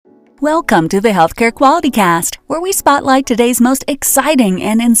Welcome to the Healthcare Quality Cast, where we spotlight today's most exciting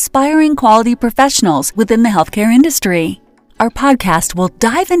and inspiring quality professionals within the healthcare industry. Our podcast will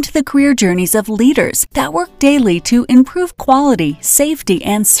dive into the career journeys of leaders that work daily to improve quality, safety,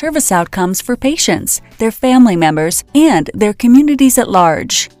 and service outcomes for patients, their family members, and their communities at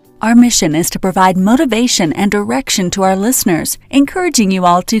large. Our mission is to provide motivation and direction to our listeners, encouraging you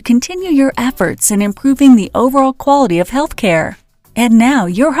all to continue your efforts in improving the overall quality of healthcare. And now,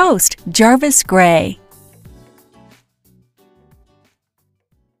 your host, Jarvis Gray.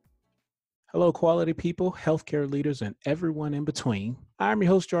 Hello, quality people, healthcare leaders, and everyone in between. I'm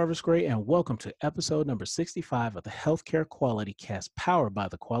your host, Jarvis Gray, and welcome to episode number 65 of the Healthcare Quality Cast, powered by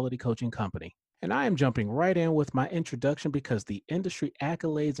the Quality Coaching Company. And I am jumping right in with my introduction because the industry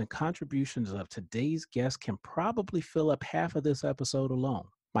accolades and contributions of today's guest can probably fill up half of this episode alone.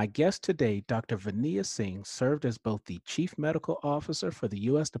 My guest today, Dr. Vanila Singh, served as both the Chief Medical Officer for the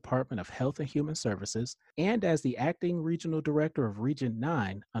U.S. Department of Health and Human Services and as the Acting Regional Director of Region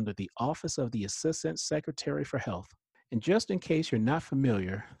 9 under the Office of the Assistant Secretary for Health. And just in case you're not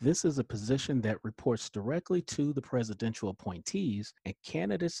familiar, this is a position that reports directly to the presidential appointees, and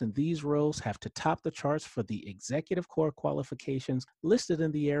candidates in these roles have to top the charts for the executive core qualifications listed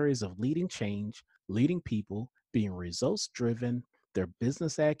in the areas of leading change, leading people, being results-driven, their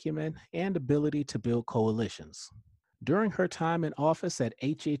business acumen, and ability to build coalitions. During her time in office at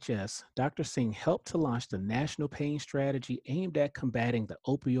HHS, Dr. Singh helped to launch the National Pain Strategy aimed at combating the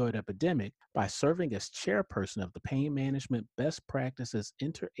opioid epidemic by serving as chairperson of the Pain Management Best Practices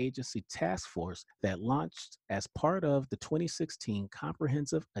Interagency Task Force that launched as part of the 2016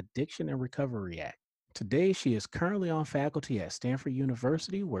 Comprehensive Addiction and Recovery Act. Today, she is currently on faculty at Stanford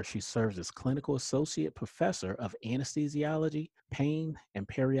University, where she serves as Clinical Associate Professor of Anesthesiology, Pain, and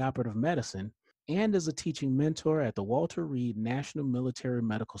Perioperative Medicine, and is a teaching mentor at the Walter Reed National Military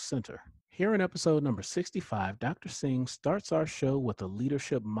Medical Center. Here in episode number 65, Dr. Singh starts our show with a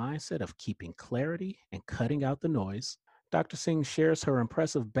leadership mindset of keeping clarity and cutting out the noise. Dr. Singh shares her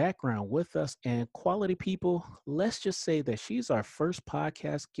impressive background with us, and quality people, let's just say that she's our first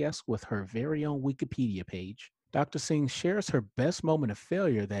podcast guest with her very own Wikipedia page. Dr. Singh shares her best moment of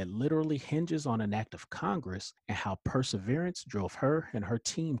failure that literally hinges on an act of Congress and how perseverance drove her and her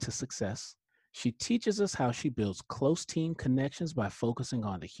team to success. She teaches us how she builds close team connections by focusing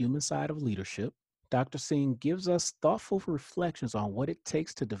on the human side of leadership. Dr. Singh gives us thoughtful reflections on what it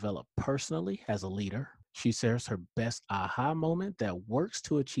takes to develop personally as a leader. She shares her best aha moment that works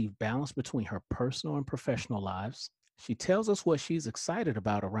to achieve balance between her personal and professional lives. She tells us what she's excited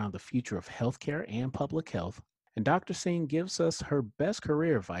about around the future of healthcare and public health. And Dr. Singh gives us her best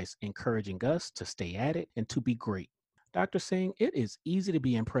career advice, encouraging us to stay at it and to be great. Dr. Singh, it is easy to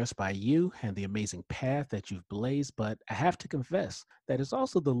be impressed by you and the amazing path that you've blazed, but I have to confess that it's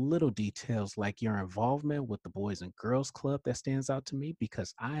also the little details like your involvement with the Boys and Girls Club that stands out to me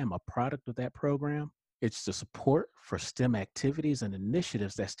because I am a product of that program. It's the support for STEM activities and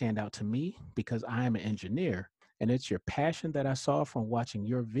initiatives that stand out to me because I am an engineer, and it's your passion that I saw from watching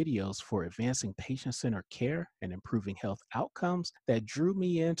your videos for advancing patient-centered care and improving health outcomes that drew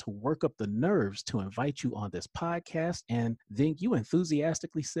me in to work up the nerves to invite you on this podcast, and then you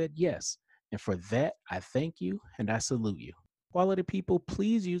enthusiastically said yes. And for that, I thank you and I salute you. Quality people,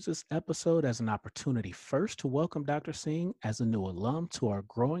 please use this episode as an opportunity first to welcome Dr. Singh as a new alum to our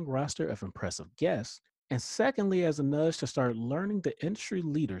growing roster of impressive guests, and secondly, as a nudge to start learning the industry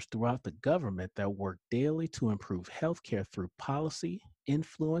leaders throughout the government that work daily to improve healthcare through policy,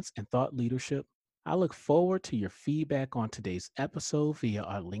 influence, and thought leadership. I look forward to your feedback on today's episode via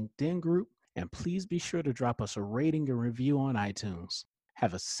our LinkedIn group, and please be sure to drop us a rating and review on iTunes.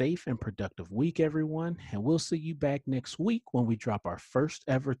 Have a safe and productive week, everyone, and we'll see you back next week when we drop our first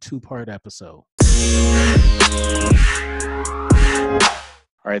ever two-part episode.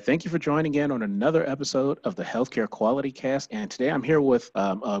 All right, thank you for joining in on another episode of the Healthcare Quality Cast. And today I'm here with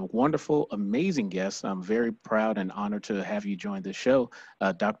a wonderful, amazing guest. I'm very proud and honored to have you join the show,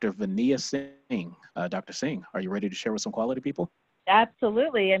 Dr. Vanila Singh. Dr. Singh, are you ready to share with some quality people?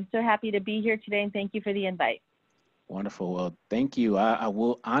 Absolutely. I'm so happy to be here today, and thank you for the invite. Wonderful. Well, thank you. I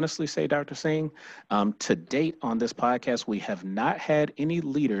will honestly say, Dr. Singh, to date on this podcast, we have not had any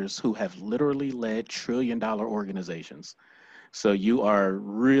leaders who have literally led trillion-dollar organizations. So you are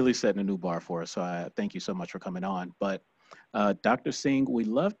really setting a new bar for us. So I thank you so much for coming on. But Dr. Singh, we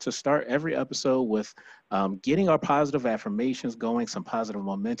love to start every episode with getting our positive affirmations going, some positive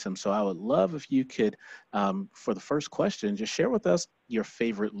momentum. So I would love if you could, for the first question, just share with us your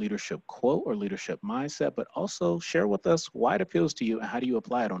favorite leadership quote or leadership mindset, but also share with us why it appeals to you and how do you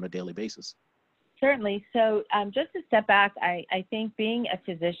apply it on a daily basis. Certainly. So just to step back, I think being a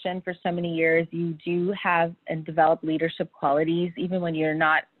physician for so many years, you do have and develop leadership qualities, even when you're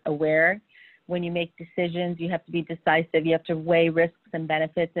not aware. When you make decisions, you have to be decisive. You have to weigh risks and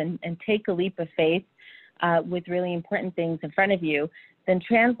benefits and take a leap of faith with really important things in front of you. Then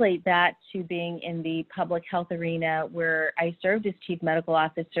translate that to being in the public health arena where I served as chief medical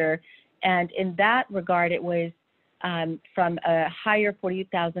officer. And in that regard, it was from a higher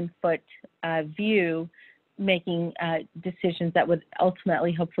 40,000-foot view, making decisions that would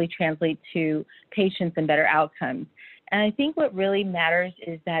ultimately, hopefully, translate to patients and better outcomes. And I think what really matters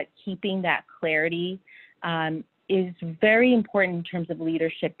is that keeping that clarity is very important in terms of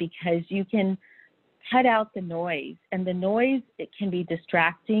leadership, because you can cut out the noise. And the noise, it can be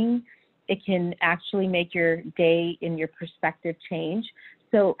distracting. It can actually make your day and your perspective change.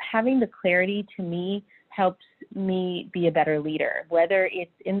 So having the clarity, to me, helps me be a better leader, whether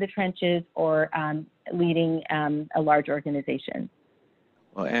it's in the trenches or leading a large organization.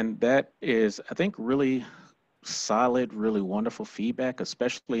 Well, and that is, I think, really solid, really wonderful feedback,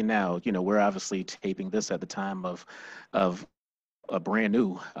 especially now. We're obviously taping this at the time of a brand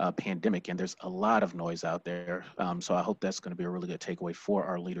new pandemic, and there's a lot of noise out there. So I hope that's going to be a really good takeaway for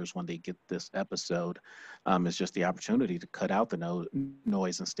our leaders when they get this episode. It's just the opportunity to cut out the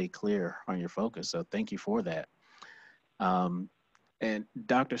noise and stay clear on your focus. So thank you for that. And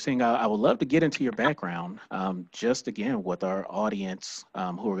Dr. Singh, I would love to get into your background. Just again, with our audience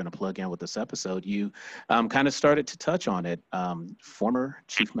who are going to plug in with this episode, you kind of started to touch on it. Former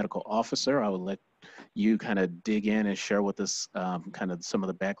chief medical officer. I would let you kind of dig in and share with us kind of some of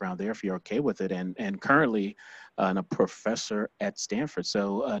the background there, if you're okay with it, and currently a professor at Stanford.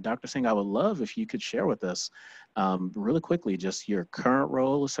 So Dr. Singh, I would love if you could share with us really quickly just your current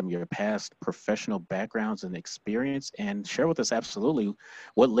role, some of your past professional backgrounds and experience, and share with us absolutely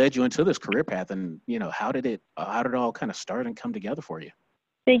what led you into this career path, and how did it all kind of start and come together for you?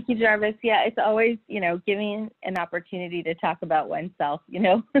 Thank you, Jarvis. Yeah, it's always, giving an opportunity to talk about oneself,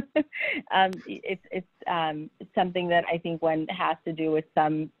 it's something that I think one has to do with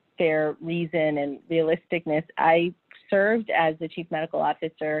some fair reason and realisticness. I served as the chief medical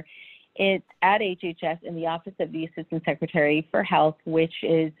officer at HHS in the Office of the Assistant Secretary for Health, which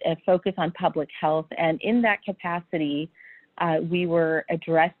is a focus on public health. And in that capacity, we were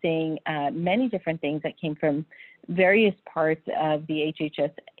addressing many different things that came from various parts of the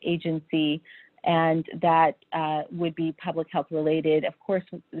HHS agency, and that would be public health related. Of course,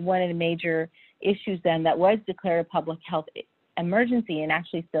 one of the major issues then that was declared a public health emergency, and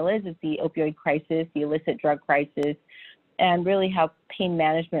actually still is the opioid crisis, the illicit drug crisis, and really how pain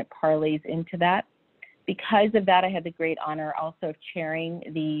management parlays into that. Because of that, I had the great honor also of chairing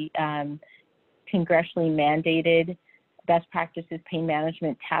the congressionally mandated Best Practices Pain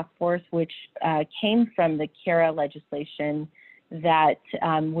Management Task Force, which came from the CARA legislation that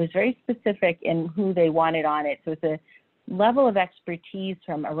was very specific in who they wanted on it. So it's a level of expertise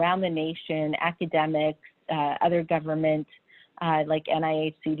from around the nation, academics, other government like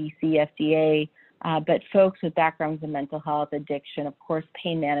NIH, CDC, FDA, but folks with backgrounds in mental health, addiction, of course,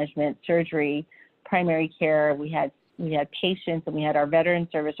 pain management, surgery, primary care. We had patients, and we had our veteran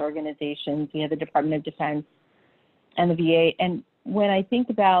service organizations. We had the Department of Defense and the VA. And when I think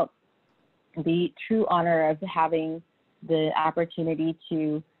about the true honor of having the opportunity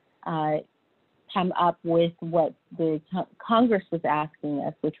to come up with what the Congress was asking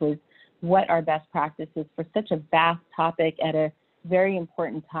us, which was what are best practices for such a vast topic at a very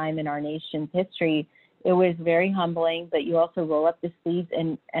important time in our nation's history, it was very humbling. But you also roll up the sleeves,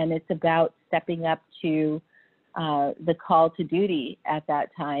 and it's about stepping up to the call to duty at that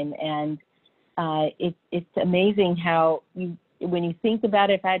time. And it's amazing how when you think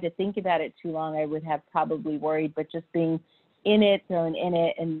about it, if I had to think about it too long, I would have probably worried, but just being in it, thrown in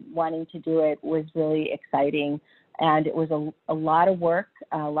it, and wanting to do it was really exciting. And it was a lot of work,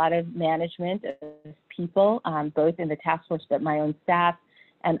 a lot of management of people, both in the task force, but my own staff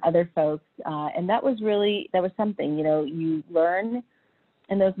and other folks. And that was something, you learn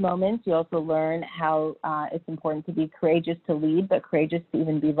in those moments. You also learn how it's important to be courageous to lead, but courageous to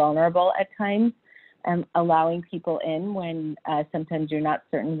even be vulnerable at times, and allowing people in when sometimes you're not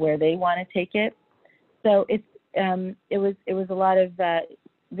certain where they want to take it. So it was a lot of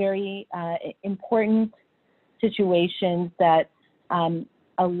very important situations that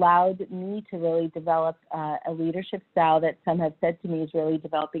allowed me to really develop a leadership style that some have said to me is really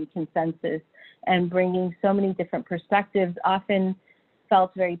developing consensus and bringing so many different perspectives, often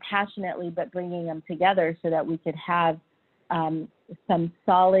felt very passionately, but bringing them together so that we could have some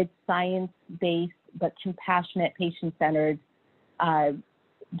solid science-based but compassionate, patient-centered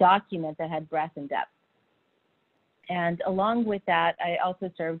document that had breadth and depth. And along with that, I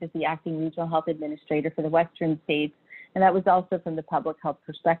also served as the acting regional health administrator for the Western states, and that was also from the public health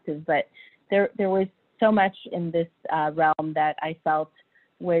perspective. But there was so much in this realm that I felt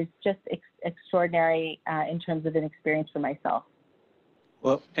was just extraordinary in terms of an experience for myself.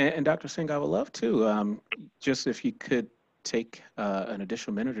 Well, and Dr. Singh, I would love to, just if you could take an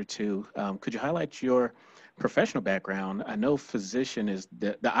additional minute or two, could you highlight your professional background? I know physician is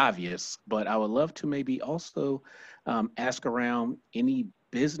the obvious, but I would love to maybe also ask around any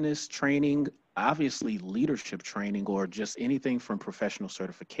business training, obviously leadership training, or just anything from professional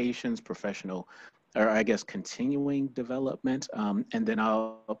certifications, professional, or I guess continuing development. And then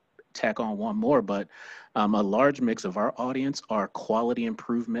I'll tack on one more, but a large mix of our audience are quality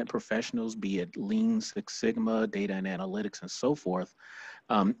improvement professionals, be it Lean Six Sigma, data and analytics, and so forth,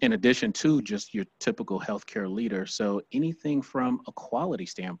 in addition to just your typical healthcare leader. So anything from a quality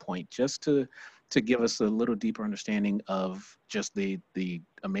standpoint, just to give us a little deeper understanding of just the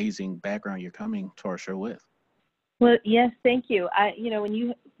amazing background you're coming to our show with. Well, yes, thank you. When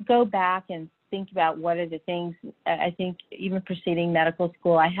you go back and think about what are the things, I think even preceding medical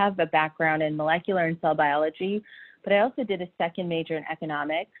school, I have a background in molecular and cell biology, but I also did a second major in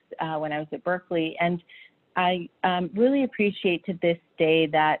economics when I was at Berkeley. And I really appreciate to this day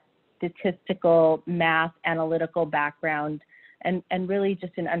that statistical, math, analytical background, and really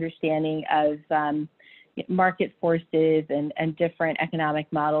just an understanding of market forces and different economic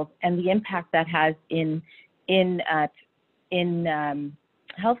models and the impact that has in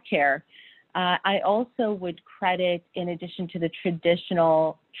healthcare. I also would credit, in addition to the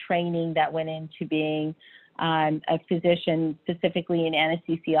traditional training that went into being a physician, specifically an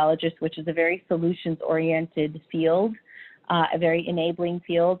anesthesiologist, which is a very solutions-oriented field, a very enabling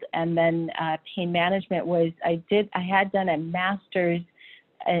field. And then pain management was, I had done a master's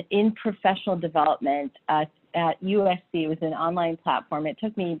in professional development at USC. It was an online platform. It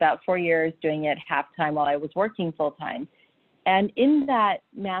took me about 4 years doing it half-time while I was working full-time. And in that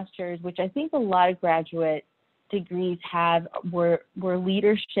master's, which I think a lot of graduate degrees have, were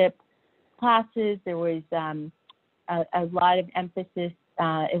leadership classes. There was a lot of emphasis.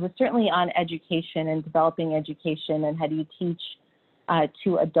 It was certainly on education and developing education and how do you teach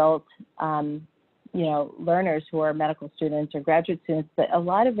to adult, learners who are medical students or graduate students. But a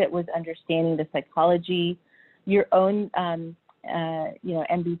lot of it was understanding the psychology, your own,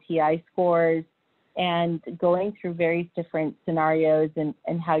 MBTI scores, and going through various different scenarios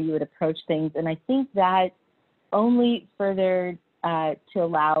and how you would approach things. And I think that only further to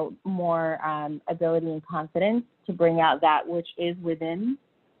allow more ability and confidence to bring out that which is within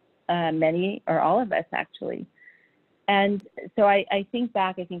many or all of us, actually. And so I think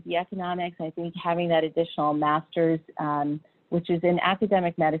back, I think the economics, I think having that additional master's, which is in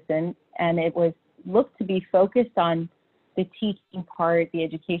academic medicine, and it was looked to be focused on the teaching part, the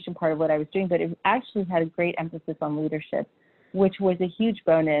education part of what I was doing, but it actually had a great emphasis on leadership, which was a huge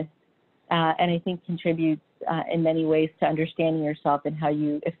bonus, and I think contributes in many ways to understanding yourself and how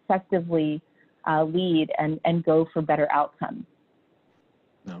you effectively lead and go for better outcomes.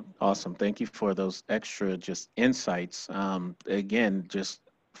 No, awesome. Thank you for those extra just insights. Again, just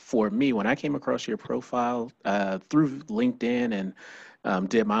for me, when I came across your profile through LinkedIn and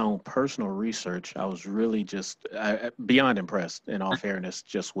did my own personal research, I was really just beyond impressed, in all fairness,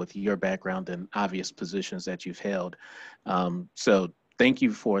 just with your background and obvious positions that you've held. So thank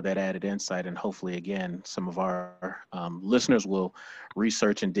you for that added insight. And hopefully, again, some of our listeners will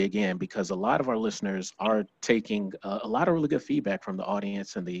research and dig in, because a lot of our listeners are taking a lot of really good feedback from the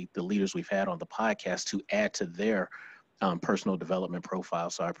audience and the leaders we've had on the podcast to add to their personal development profile.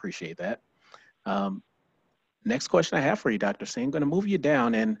 So I appreciate that. Next question I have for you, Dr. Singh, I'm going to move you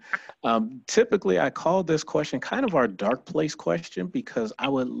down. And typically I call this question kind of our dark place question, because I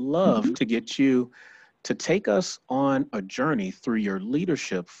would love to get you to take us on a journey through your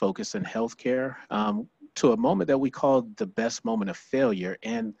leadership focus in healthcare to a moment that we call the best moment of failure.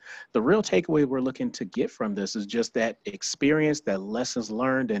 And the real takeaway we're looking to get from this is just that experience, that lessons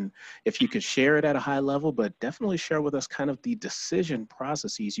learned. And if you could share it at a high level, but definitely share with us kind of the decision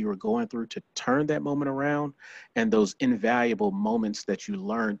processes you were going through to turn that moment around, and those invaluable moments that you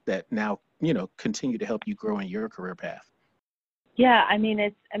learned that now, continue to help you grow in your career path. Yeah, I mean,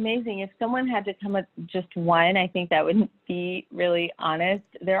 it's amazing. If someone had to come with just one, I think that wouldn't be really honest.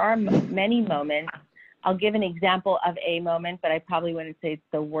 There are many moments. I'll give an example of a moment, but I probably wouldn't say it's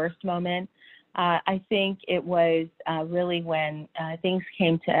the worst moment. I think it was really when things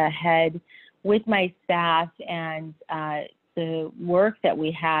came to a head with my staff and the work that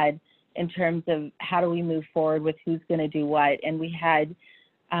we had in terms of how do we move forward with who's going to do what. And we had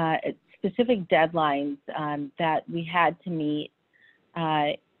specific deadlines that we had to meet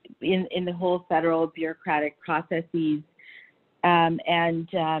in the whole federal bureaucratic processes.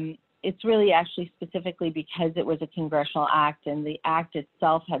 It's really actually specifically because it was a congressional act, and the act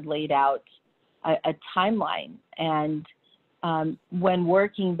itself had laid out a timeline. And when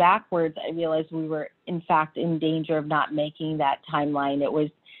working backwards, I realized we were, in fact, in danger of not making that timeline. It was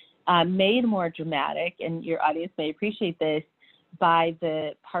made more dramatic, and your audience may appreciate this, by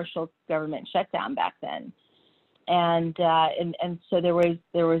the partial government shutdown back then. And so there was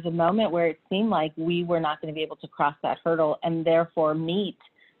a moment where it seemed like we were not going to be able to cross that hurdle and therefore meet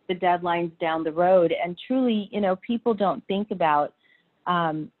the deadlines down the road. And truly, people don't think about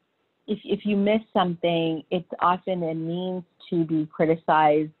if you miss something, it's often a means to be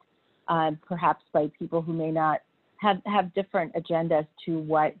criticized, perhaps by people who may not have different agendas to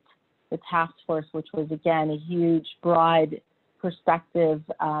what the task force, which was, again, a huge, broad perspective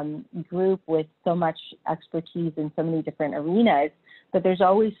group with so much expertise in so many different arenas, but there's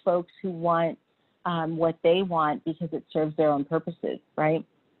always folks who want what they want because it serves their own purposes, right?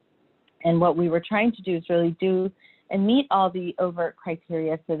 And what we were trying to do is really do and meet all the overt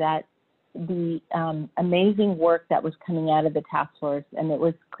criteria so that the amazing work that was coming out of the task force, and it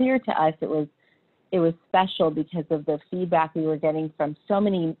was clear to us it was special because of the feedback we were getting from so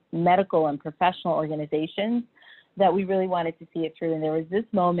many medical and professional organizations, that we really wanted to see it through. And there was this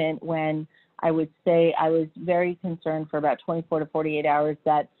moment when I would say I was very concerned for about 24 to 48 hours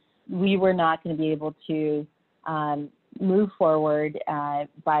that we were not going to be able to move forward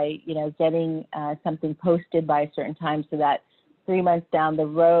by, getting something posted by a certain time, so that 3 months down the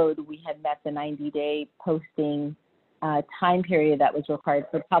road, we had met the 90-day posting time period that was required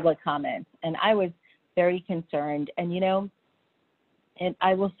for public comments. And I was very concerned. And, and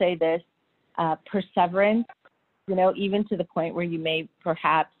I will say this, perseverance, even to the point where you may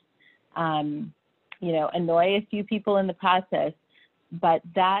perhaps, annoy a few people in the process, but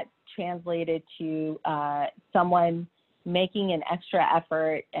that translated to someone making an extra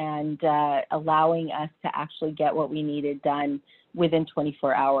effort and allowing us to actually get what we needed done within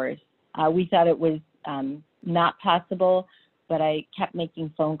 24 hours. We thought it was not possible, but I kept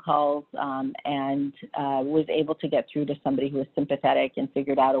making phone calls and was able to get through to somebody who was sympathetic and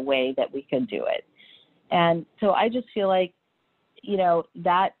figured out a way that we could do it. And so I just feel like,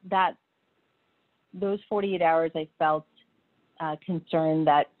 that those 48 hours, I felt concerned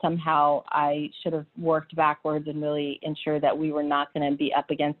that somehow I should have worked backwards and really ensured that we were not going to be up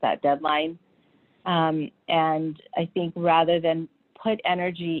against that deadline. And I think rather than put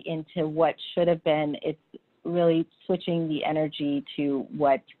energy into what should have been, it's really switching the energy to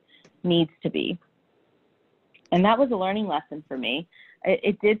what needs to be. And that was a learning lesson for me.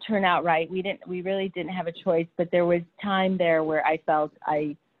 It did turn out right. We really didn't have a choice, but there was time there where I felt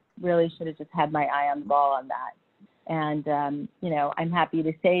I really should have just had my eye on the ball on that. And, I'm happy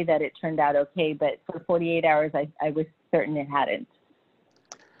to say that it turned out okay, but for 48 hours, I was certain it hadn't.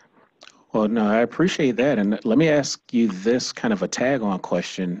 Well, no, I appreciate that. And let me ask you this kind of a tag-on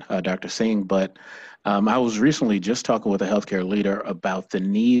question, Dr. Singh, but I was recently just talking with a healthcare leader about the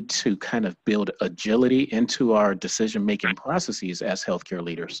need to kind of build agility into our decision-making processes as healthcare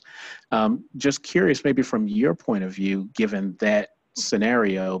leaders. Just curious, maybe from your point of view, given that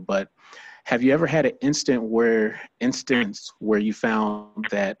scenario, but have you ever had an instance where you found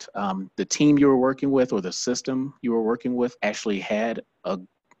that the team you were working with or the system you were working with actually had a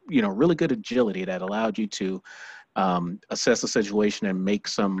really good agility that allowed you to assess the situation and make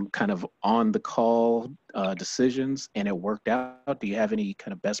some kind of on-the-call decisions, and it worked out? Do you have any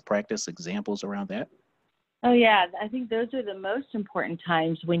kind of best practice examples around that? Oh, yeah. I think those are the most important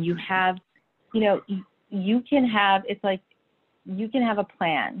times when you have, you can have a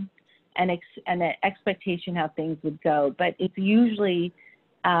plan and an expectation how things would go, but it's usually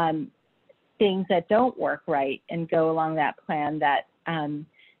things that don't work right and go along that plan that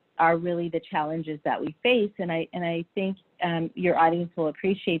are really the challenges that we face. And I think your audience will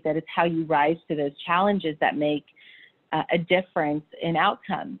appreciate that it's how you rise to those challenges that make a difference in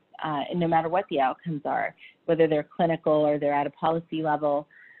outcomes, and no matter what the outcomes are, whether they're clinical or they're at a policy level,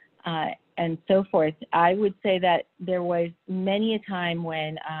 and so forth. I would say that there was many a time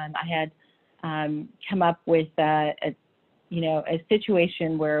when I had come up with a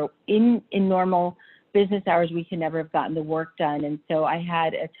situation where in normal business hours, we could never have gotten the work done. And so I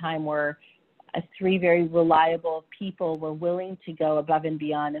had a time where 3 very reliable people were willing to go above and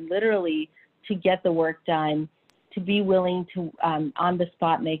beyond and literally to get the work done, to be willing to on the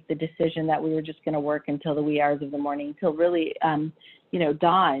spot make the decision that we were just going to work until the wee hours of the morning, until really,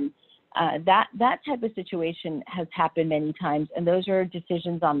 dawn. That type of situation has happened many times, and those are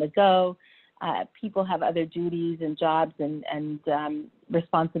decisions on the go. People have other duties and jobs and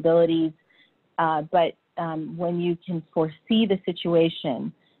responsibilities, but when you can foresee the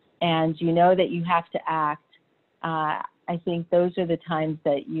situation and you know that you have to act, I think those are the times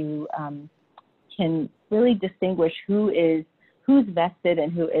that you can really distinguish who's vested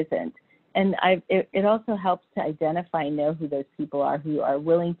and who isn't. And it also helps to identify and know who those people are who are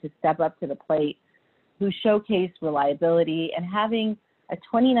willing to step up to the plate, who showcase reliability. And having a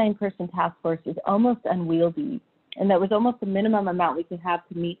 29-person task force is almost unwieldy. And that was almost the minimum amount we could have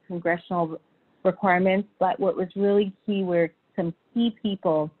to meet congressional requirements. But what was really key were some key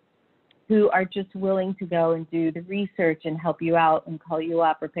people who are just willing to go and do the research and help you out and call you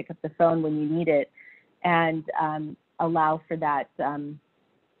up or pick up the phone when you need it, and allow for that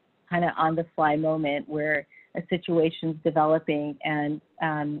kind of on-the-fly moment where a situation's developing and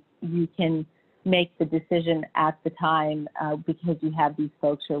you can make the decision at the time because you have these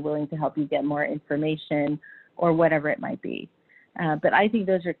folks who are willing to help you get more information or whatever it might be. But I think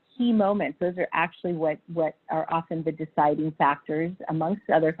those are key moments. Those are actually what are often the deciding factors, amongst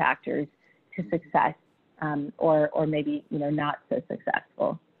other factors, to success or maybe not so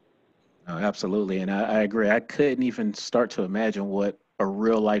successful. Oh, absolutely, and I agree. I couldn't even start to imagine what a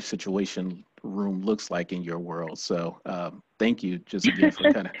real life situation room looks like in your world. So thank you just again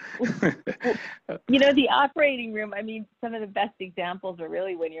for kind of. The operating room, I mean, some of the best examples are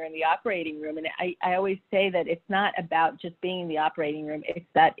really when you're in the operating room. And I always say that it's not about just being in the operating room. It's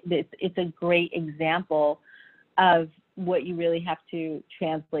that it's a great example of what you really have to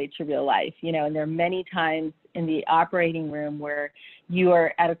translate to real life, and there are many times in the operating room where you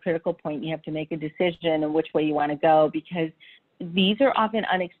are at a critical point. You have to make a decision on which way you want to go, because these are often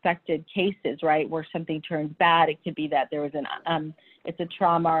unexpected cases, right, where something turns bad. It could be that there was it's a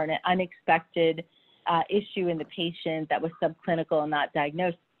trauma or an unexpected issue in the patient that was subclinical and not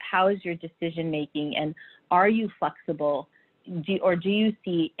diagnosed. How is your decision making, and are you flexible? Do you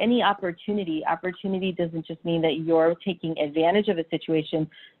see any opportunity? Opportunity doesn't just mean that you're taking advantage of a situation.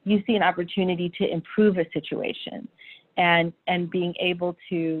 You see an opportunity to improve a situation, and being able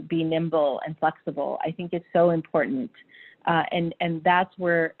to be nimble and flexible. I think it's so important. And that's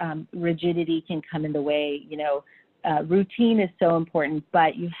where rigidity can come in the way. Routine is so important,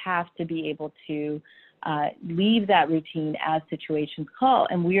 but you have to be able to leave that routine as situations call.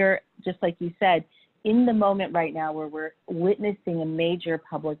 And we're, just like you said, in the moment right now where we're witnessing a major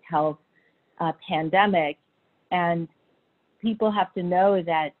public health pandemic, and people have to know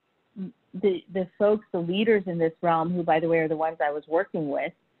that the folks, the leaders in this realm, who, by the way, are the ones I was working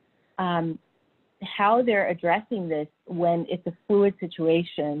with, how they're addressing this when it's a fluid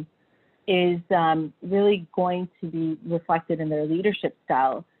situation is really going to be reflected in their leadership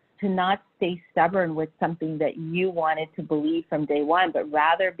style, to not stay stubborn with something that you wanted to believe from day one, but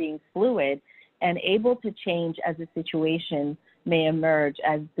rather being fluid and able to change as the situation may emerge,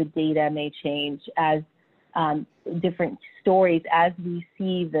 as the data may change, as different stories, as we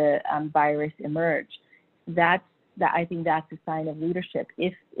see the virus emerge. I think that's a sign of leadership.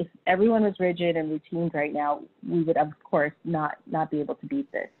 If everyone was rigid and routines right now, we would, of course, not be able to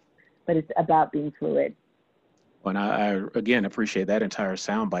beat this. But it's about being fluid. And I again appreciate that entire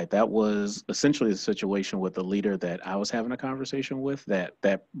soundbite. That was essentially the situation with the leader that I was having a conversation with that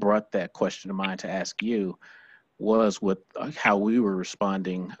brought that question to mind to ask you, was with how we were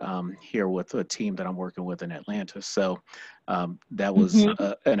responding here with a team that I'm working with in Atlanta. So that was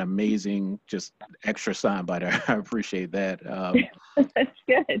an amazing, just extra soundbite. I appreciate that. That's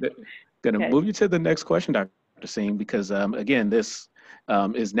good. Going to move you to the next question, Dr. Singh, because again, this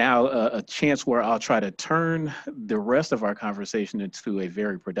is now a chance where I'll try to turn the rest of our conversation into a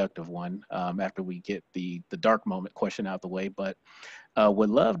very productive one after we get the dark moment question out the way. But would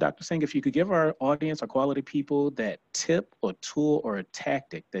love, Dr. Singh, if you could give our audience, our quality people, that tip or tool or a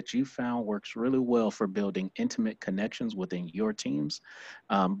tactic that you found works really well for building intimate connections within your teams.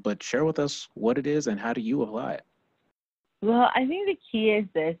 But share with us what it is and how do you apply it? Well, I think the key is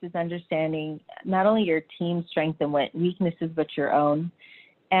understanding not only your team's strengths and what weaknesses, but your own.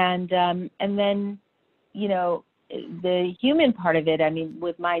 And then, the human part of it, I mean,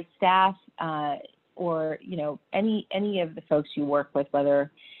 with my staff or, any of the folks you work with,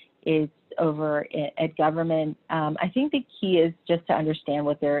 whether it's over at government, I think the key is just to understand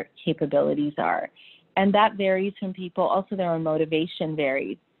what their capabilities are. And that varies from people. Also, their own motivation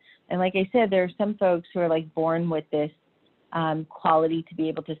varies. And like I said, there are some folks who are like born with this quality to be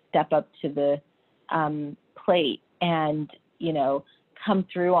able to step up to the plate and, come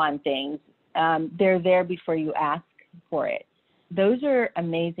through on things. They're there before you ask for it. those are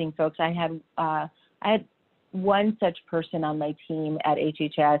amazing folks. I had one such person on my team at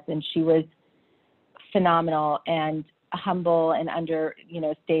HHS, and she was phenomenal and humble and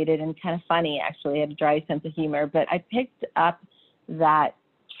understated and kind of funny, actually, had a dry sense of humor. But I picked up that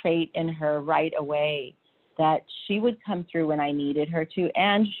trait in her right away, that she would come through when I needed her to,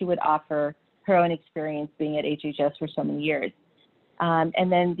 and she would offer her own experience being at HHS for so many years.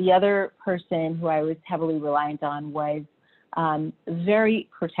 And then the other person who I was heavily reliant on was very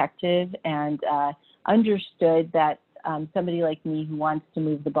protective and understood that somebody like me who wants to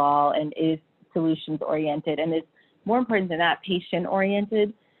move the ball and is solutions oriented and is, more important than that, patient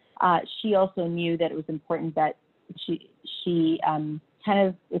oriented. She also knew that it was important that she kind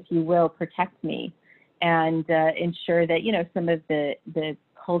of, if you will, protect me and ensure that, some of the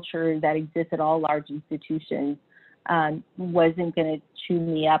culture that exists at all large institutions wasn't going to chew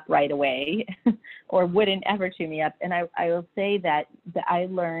me up right away or wouldn't ever chew me up. And I will say that I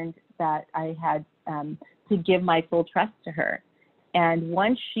learned that I had to give my full trust to her. And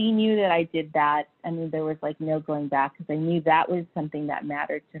once she knew that I did that, there was like no going back, because I knew that was something that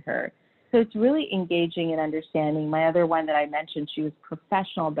mattered to her. So it's really engaging and understanding. My other one that I mentioned, she was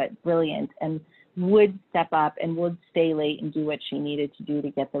professional but brilliant and would step up and would stay late and do what she needed to do to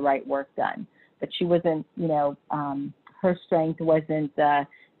get the right work done. But she wasn't, her strength wasn't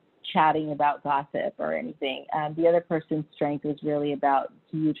chatting about gossip or anything. The other person's strength was really about,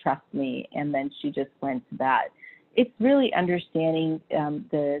 do you trust me? And then she just went to that. It's really understanding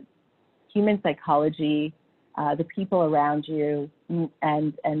the human psychology, the people around you,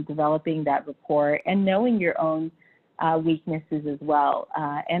 and developing that rapport and knowing your own weaknesses as well.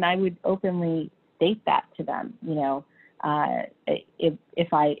 And I would openly state that to them.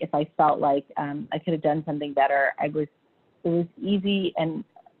 If I felt like I could have done something better, it was easy and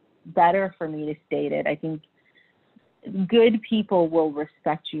better for me to state it. I think good people will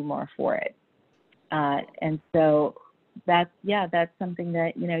respect you more for it. And so that's something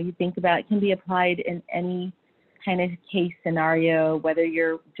that, you think about. It can be applied in any kind of case scenario, whether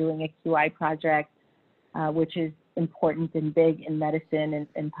you're doing a QI project, which is important and big in medicine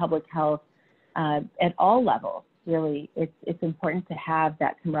and public health, at all levels. Really, it's important to have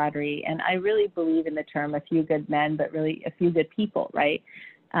that camaraderie. And I really believe in the term, a few good men, but really a few good people, right?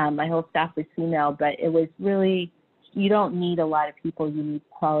 My whole staff was female, but it was really, you don't need a lot of people, you need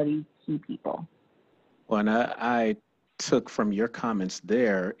quality key people. Well, and I took from your comments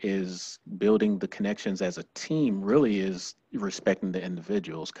there is building the connections as a team really is respecting the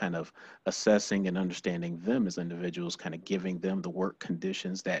individuals, kind of assessing and understanding them as individuals, kind of giving them the work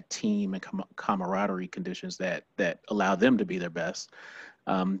conditions, that team and camaraderie conditions that allow them to be their best.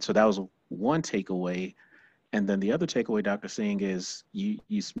 So that was one takeaway. And then the other takeaway, Dr. Singh, is you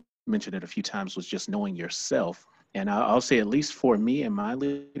mentioned it a few times, was just knowing yourself. And I'll say, at least for me in my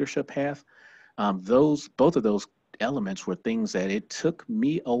leadership path, both of those elements were things that it took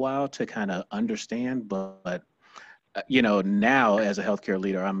me a while to kind of understand, but now as a healthcare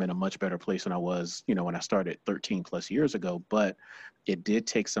leader, I'm in a much better place than I was, when I started 13 plus years ago, but it did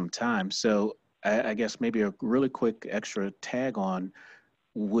take some time. So I guess maybe a really quick extra tag on,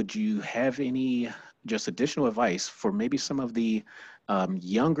 would you have any just additional advice for maybe some of the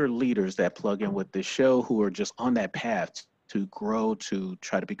younger leaders that plug in with this show who are just on that path to grow, to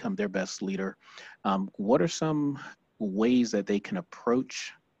try to become their best leader? What are some ways that they can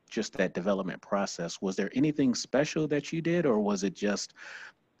approach just that development process? Was there anything special that you did, or was it just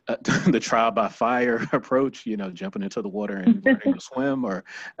the trial by fire approach, jumping into the water and learning to swim, or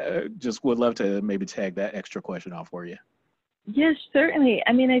just would love to maybe tag that extra question off for you. Yes, certainly.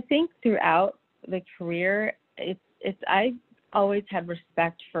 I think throughout the career, I always had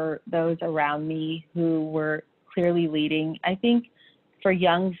respect for those around me who were clearly leading. I think for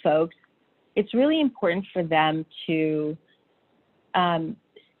young folks, it's really important for them to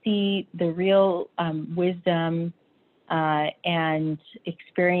see the real wisdom and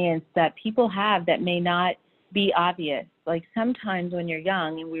experience that people have that may not be obvious. Like sometimes when you're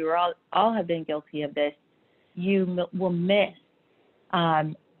young, and we were all have been guilty of this, you will miss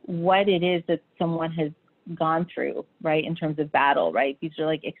what it is that someone has gone through, right, in terms of battle, right? These are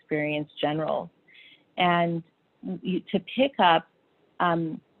like experienced generals. And to pick up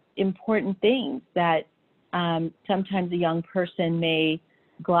important things that sometimes a young person may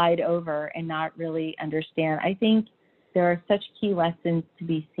glide over and not really understand. I think there are such key lessons to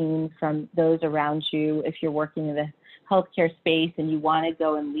be seen from those around you. If you're working in the healthcare space and you want to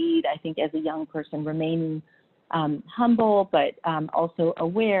go and lead, I think as a young person, remaining humble, but also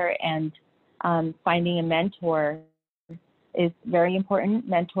aware, and finding a mentor is very important.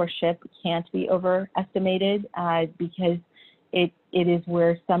 Mentorship can't be overestimated because it is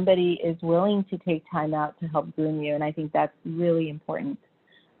where somebody is willing to take time out to help groom you, and I think that's really important.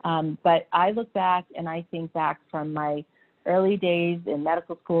 But I look back and I think back from my early days in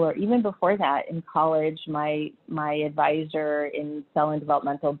medical school, or even before that in college, my advisor in cell and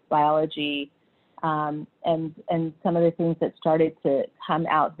developmental biology, and some of the things that started to come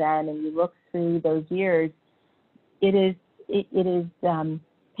out then, and you look through those years, it is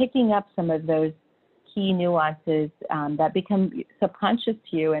picking up some of those key nuances that become subconscious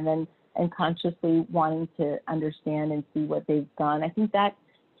to you, and consciously wanting to understand and see what they've done. I think that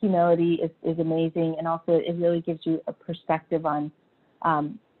humility is amazing, and also it really gives you a perspective on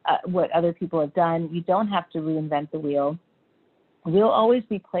what other people have done. You don't have to reinvent the wheel. We'll always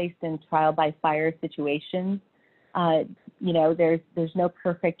be placed in trial by fire situations. There's no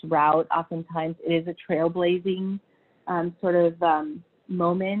perfect route. Oftentimes it is a trailblazing sort of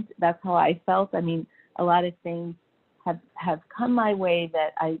moment. That's how I felt. I mean, a lot of things have come my way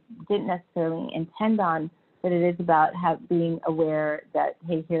that I didn't necessarily intend on, but it is about being aware that,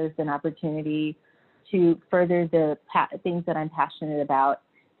 hey, here's an opportunity to further the things that I'm passionate about,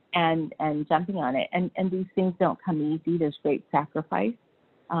 and jumping on it. And these things don't come easy. There's great sacrifice.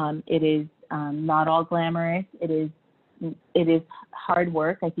 It is not all glamorous. It is hard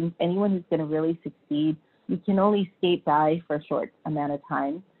work. I think anyone who's going to really succeed, you can only skate by for a short amount of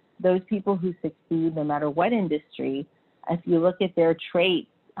time. Those people who succeed, no matter what industry, if you look at their traits,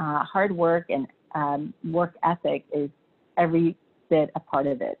 hard work and work ethic is every bit a part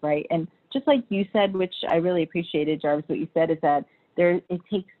of it, right? And just like you said, which I really appreciated, Jarvis, what you said is that it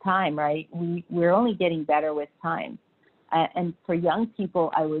takes time, right? We're only getting better with time. And for young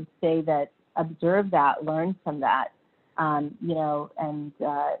people, I would say that observe that, learn from that, and you'll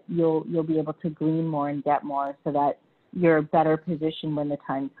be able to glean more and get more, so that you're better positioned when the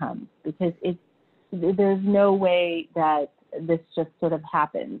time comes. Because there's no way that this just sort of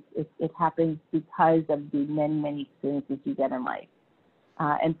happens. It happens because of the many, many experiences you get in life.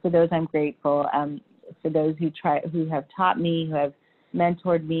 And for those, I'm grateful. For those who have taught me, who have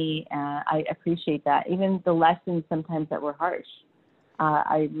mentored me, I appreciate that. Even the lessons sometimes that were harsh,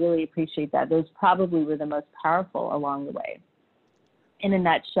 I really appreciate that. Those probably were the most powerful along the way. In a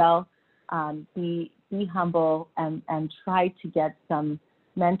nutshell, be humble and try to get some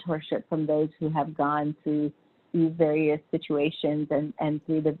mentorship from those who have gone through these various situations and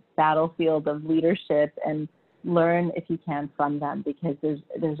through the battlefield of leadership, and learn if you can from them, because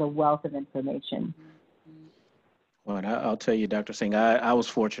there's a wealth of information. Well, and I'll tell you, Dr. Singh, I was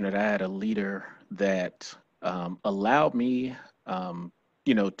fortunate. I had a leader that allowed me,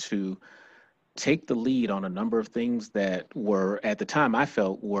 to take the lead on a number of things that were, at the time, I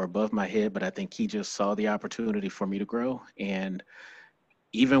felt were above my head, but I think he just saw the opportunity for me to grow. And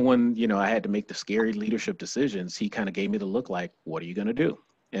even when, I had to make the scary leadership decisions, he kind of gave me the look like, what are you going to do?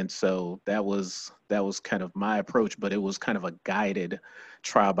 And so that was kind of my approach, but it was kind of a guided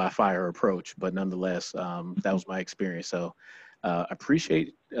trial by fire approach. But nonetheless, that was my experience. So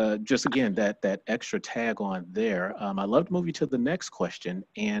appreciate just, again, that extra tag on there. I'd love to move you to the next question,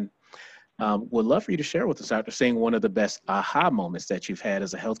 and would love for you to share with us, Dr. Singh, one of the best aha moments that you've had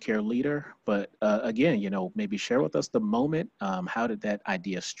as a healthcare leader. But again, maybe share with us the moment. How did that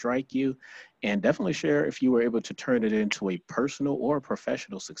idea strike you? And definitely share if you were able to turn it into a personal or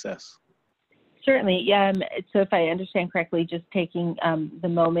professional success. Certainly, yeah. So if I understand correctly, just taking the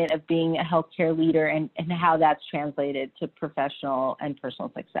moment of being a healthcare leader and how that's translated to professional and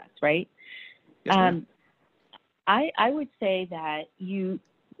personal success, right? Yes, I would say that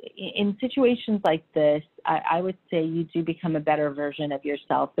in situations like this, I would say you do become a better version of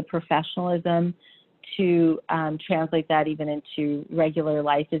yourself. The professionalism to translate that even into regular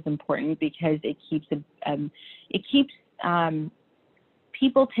life is important, because it keeps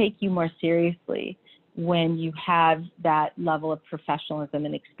people take you more seriously when you have that level of professionalism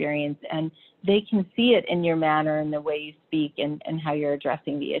and experience, and they can see it in your manner and the way you speak and how you're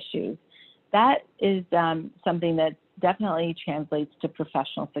addressing the issues. That is something that definitely translates to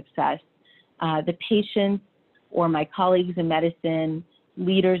professional success. The patients or my colleagues in medicine,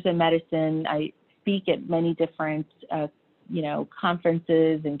 leaders in medicine, I speak at many different,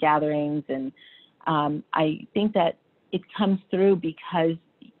 conferences and gatherings, and I think that it comes through because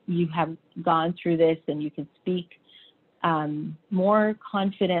you have gone through this and you can speak more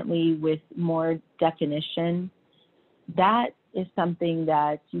confidently with more definition. That is something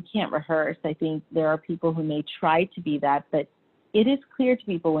that you can't rehearse. I think there are people who may try to be that, but it is clear to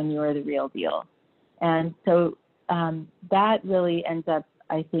people when you are the real deal. And so that really ends up,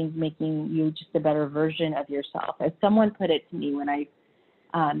 I think, making you just a better version of yourself. As someone put it to me when I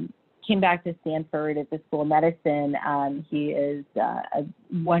came back to Stanford at the School of Medicine. He is a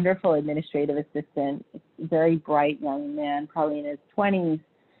wonderful administrative assistant, very bright young man, probably in his 20s.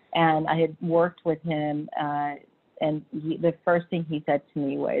 And I had worked with him, and the first thing he said to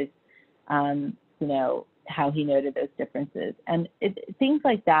me was, how he noted those differences. And things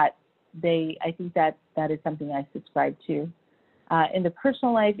like that, I think that is something I subscribe to. In the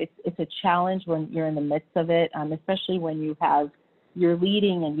personal life, it's a challenge when you're in the midst of it, especially when you're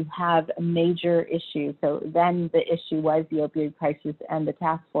leading and you have a major issue. So then the issue was the opioid crisis and the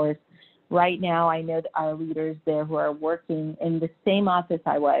task force. Right now, I know that our leaders there who are working in the same office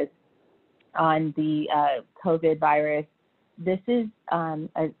I was on the COVID virus, this is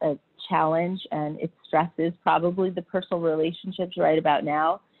a challenge, and it stresses probably the personal relationships right about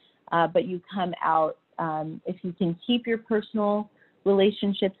now. But you come out, if you can keep your personal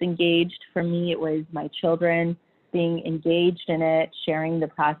relationships engaged. For me, it was my children being engaged in it, sharing the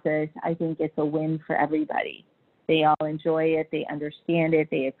process. I think it's a win for everybody. They all enjoy it, they understand it,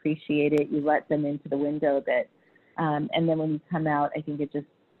 they appreciate it. You let them into the window a bit. And then when you come out, I think it just,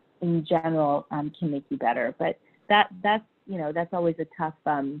 in general, can make you better. But that's always a tough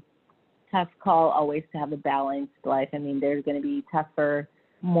call, always to have a balanced life. I mean, there's going to be tougher,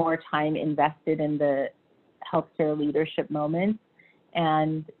 more time invested in the healthcare leadership moments.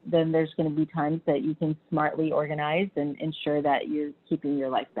 And then there's going to be times that you can smartly organize and ensure that you're keeping your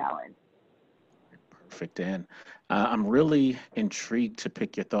life balanced. Perfect. And I'm really intrigued to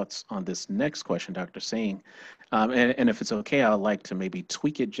pick your thoughts on this next question, Dr. Singh. And if it's okay, I'd like to maybe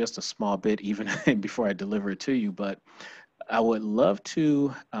tweak it just a small bit even before I deliver it to you. But I would love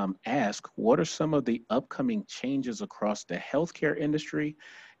to ask, what are some of the upcoming changes across the healthcare industry?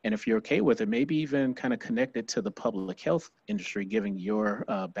 And if you're okay with it, maybe even kind of connected to the public health industry, given your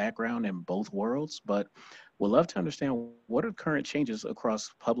background in both worlds. But we'd love to understand, what are current changes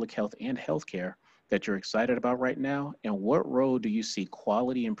across public health and healthcare that you're excited about right now? And what role do you see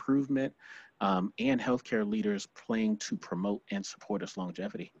quality improvement and healthcare leaders playing to promote and support its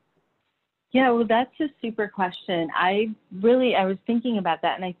longevity? Yeah, well, that's a super question. I was thinking about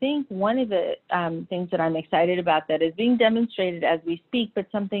that. And I think one of the things that I'm excited about that is being demonstrated as we speak, but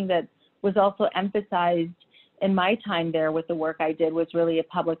something that was also emphasized in my time there with the work I did was really a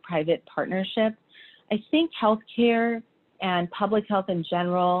public-private partnership. I think healthcare and public health in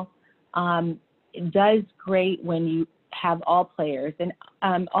general does great when you have all players and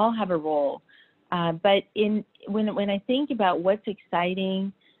all have a role. But when I think about what's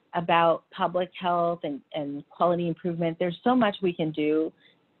exciting about public health and quality improvement, there's so much we can do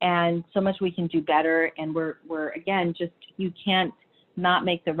and so much we can do better. And we're again, you can't not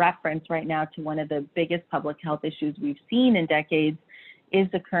make the reference right now to one of the biggest public health issues we've seen in decades is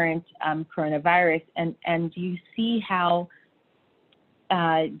the current coronavirus. And you see how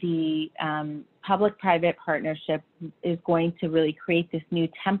the public-private partnership is going to really create this new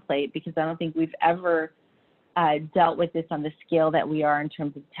template, because I don't think we've ever dealt with this on the scale that we are in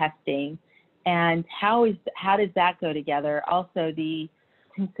terms of testing. And how does that go together? Also, the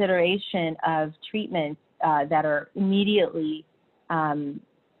consideration of treatments that are immediately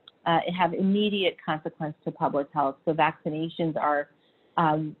have immediate consequence to public health. So vaccinations are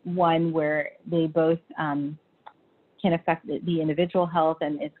one where they both can affect the individual health,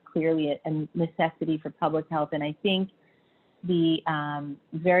 and it's clearly a necessity for public health. And I think the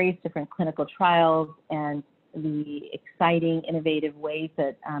various different clinical trials and the exciting, innovative ways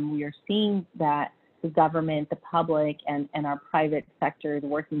that we are seeing that the government, the public, and our private sector is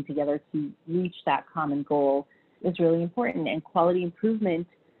working together to reach that common goal is really important. And quality improvement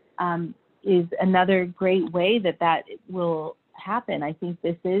is another great way that will happen. I think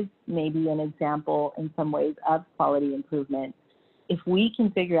this is maybe an example in some ways of quality improvement. If we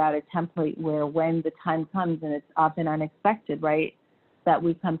can figure out a template where when the time comes, and it's often unexpected, right, that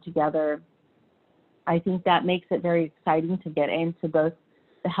we come together, I think that makes it very exciting to get into both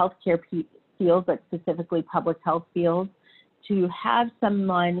the healthcare field, but specifically public health fields, to have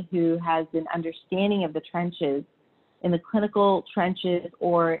someone who has an understanding of the trenches, in the clinical trenches,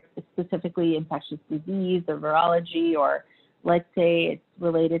 or specifically infectious disease or virology, or let's say it's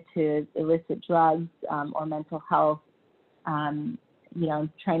related to illicit drugs or mental health. I'm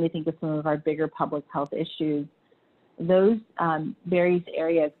trying to think of some of our bigger public health issues, those various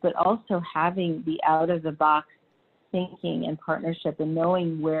areas, but also having the out-of-the-box thinking and partnership and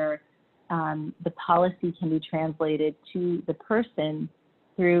knowing where the policy can be translated to the person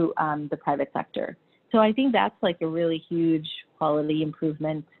through the private sector. So I think that's like a really huge quality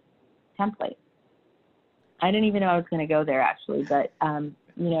improvement template. I didn't even know I was going to go there, actually, but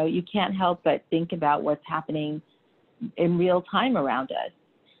you can't help but think about what's happening in real time around us.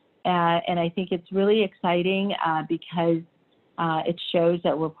 And I think it's really exciting because it shows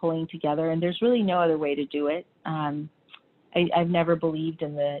that we're pulling together, and there's really no other way to do it. I've never believed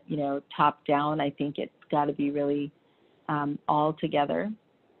in the, top down. I think it's got to be really all together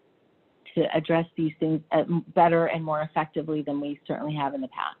to address these things better and more effectively than we certainly have in the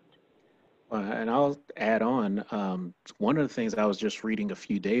past. And I'll add on, one of the things I was just reading a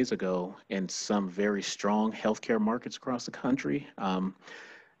few days ago in some very strong healthcare markets across the country,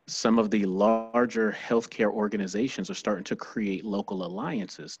 some of the larger healthcare organizations are starting to create local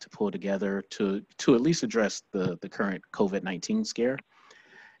alliances to pull together to at least address the current COVID-19 scare.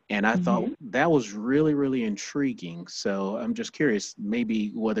 And I thought that was really, really intriguing. So I'm just curious,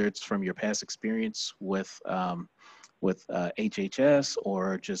 maybe whether it's from your past experience with HHS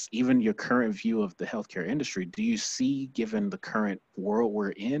or just even your current view of the healthcare industry, do you see, given the current world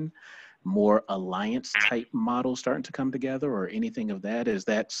we're in, more alliance type models starting to come together or anything of that? Is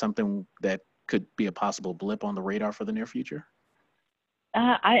that something that could be a possible blip on the radar for the near future?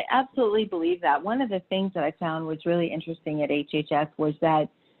 I absolutely believe that. One of the things that I found was really interesting at HHS was that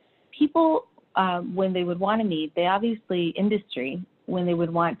people, when they would want to meet, they obviously, industry, when they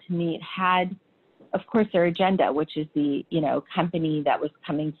would want to meet, had, of course, their agenda, which is the, company that was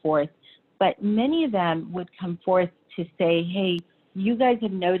coming forth. But many of them would come forth to say, hey, you guys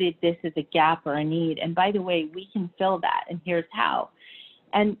have noted this as a gap or a need, and by the way, we can fill that, and here's how.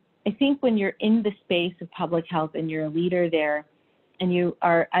 And I think when you're in the space of public health and you're a leader there, and you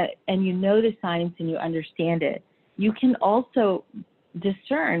are, and you know the science and you understand it, you can also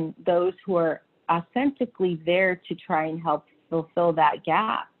discern those who are authentically there to try and help fulfill that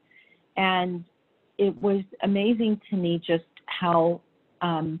gap. And it was amazing to me just how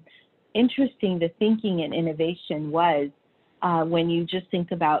interesting the thinking and innovation was when you just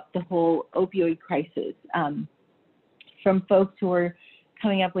think about the whole opioid crisis, from folks who are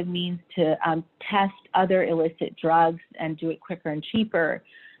coming up with means to test other illicit drugs and do it quicker and cheaper,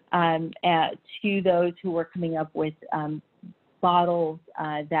 to those who were coming up with bottles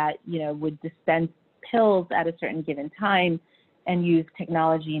that would dispense pills at a certain given time and use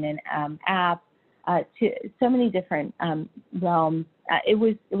technology in an app, to so many different realms. It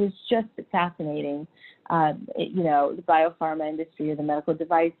was just fascinating. The biopharma industry or the medical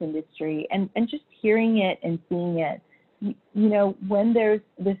device industry, and just hearing it and seeing it. When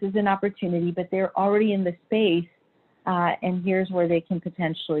this is an opportunity, but they're already in the space, and here's where they can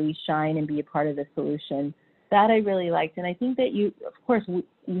potentially shine and be a part of the solution. That I really liked. And I think that of course,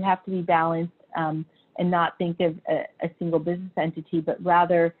 you have to be balanced and not think of a single business entity, but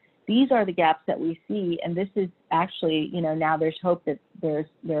rather these are the gaps that we see. And this is actually, now there's hope that there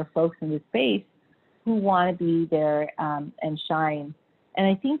are folks in this space who want to be there and shine. And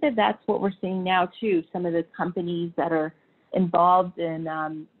I think that that's what we're seeing now too. Some of the companies that are involved in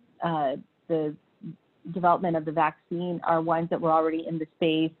the development of the vaccine are ones that were already in the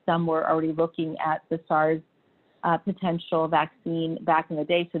space. Some were already looking at the SARS potential vaccine back in the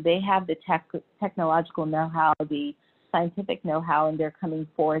day. So they have the technological know-how, the scientific know-how, and they're coming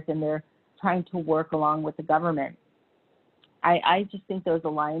forth and they're trying to work along with the government. I just think those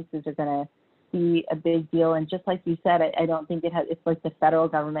alliances are going to be a big deal. And just like you said, I don't think it's like the federal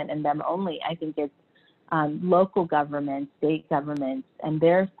government and them only. I think it's local governments, state governments, and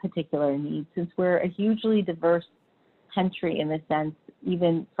their particular needs. Since we're a hugely diverse country in the sense,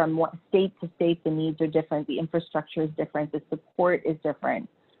 even from state to state, the needs are different, the infrastructure is different, the support is different,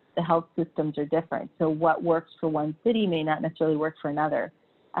 the health systems are different. So what works for one city may not necessarily work for another,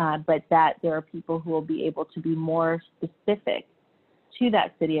 but that there are people who will be able to be more specific to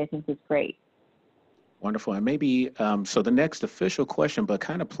that city, I think is great. Wonderful. And maybe, so the next official question, but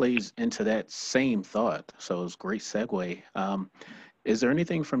kind of plays into that same thought. So it's a great segue. Is there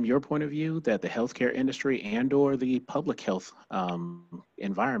anything from your point of view that the healthcare industry and or the public health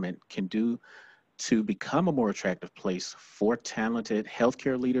environment can do to become a more attractive place for talented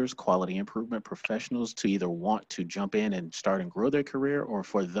healthcare leaders, quality improvement professionals to either want to jump in and start and grow their career, or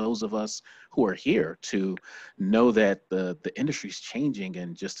for those of us who are here to know that the industry is changing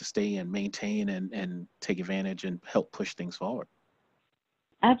and just to stay and maintain and take advantage and help push things forward?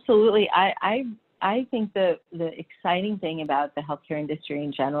 Absolutely. I think the exciting thing about the healthcare industry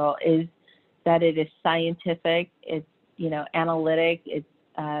in general is that it is scientific, it's analytic, it's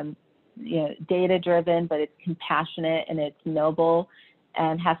data driven, but it's compassionate and it's noble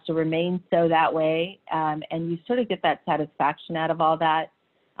and has to remain so that way. And you sort of get that satisfaction out of all that.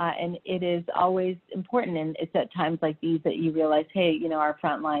 And it is always important. And it's at times like these that you realize, hey, our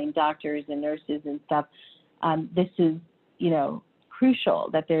frontline doctors and nurses and stuff, this is, crucial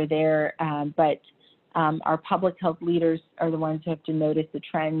that they're there. But Our public health leaders are the ones who have to notice the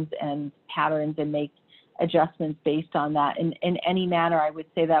trends and patterns and make adjustments based on that. In any manner, I would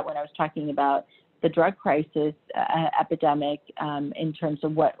say that when I was talking about the drug crisis epidemic, in terms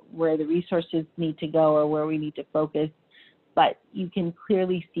of where the resources need to go or where we need to focus, but you can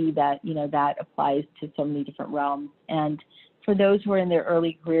clearly see that, that applies to so many different realms. And for those who are in their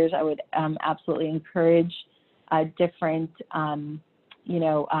early careers, I would absolutely encourage different,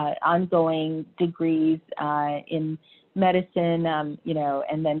 ongoing degrees in medicine,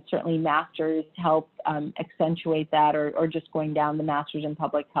 and then certainly masters help accentuate that, or just going down the masters in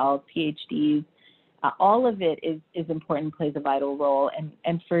public health, PhDs. All of it is important, plays a vital role.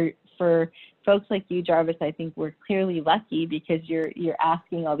 And for folks like you, Jarvis, I think we're clearly lucky because you're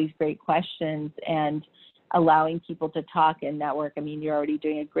asking all these great questions and allowing people to talk and network. I mean, you're already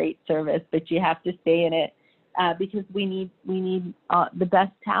doing a great service, but you have to stay in it because we need the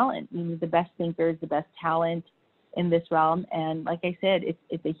best talent. We need the best thinkers, the best talent in this realm. And like I said,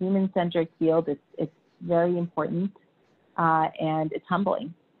 it's a human-centric field. It's very important, and it's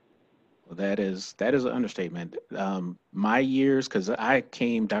humbling. Well, that is an understatement. My years, because I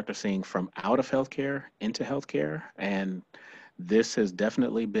came, Dr. Singh, from out of healthcare into healthcare, and this has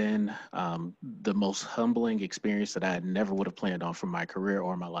definitely been the most humbling experience that I never would have planned on from my career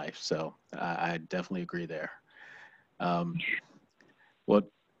or my life. So I definitely agree there. Well,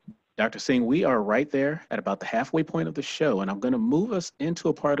 Dr. Singh, we are right there at about the halfway point of the show, and I'm going to move us into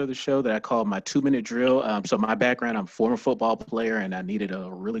a part of the show that I call my 2-minute drill. So my background, I'm a former football player, and I needed a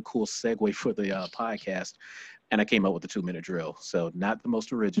really cool segue for the podcast, and I came up with the 2-minute drill. So not the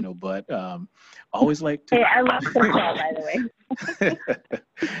most original, but always like to. Hey, I love football, by the way.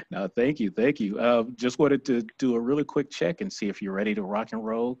 No, thank you. Just wanted to do a really quick check and see if you're ready to rock and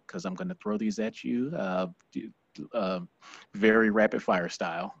roll, because I'm going to throw these at you very rapid fire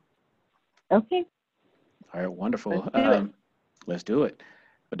style. Okay. All right, wonderful. Let's do it.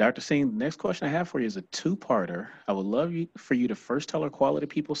 But Dr. Singh, the next question I have for you is a two-parter. I would love for you to first tell our quality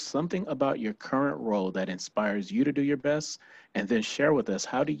people something about your current role that inspires you to do your best, and then share with us,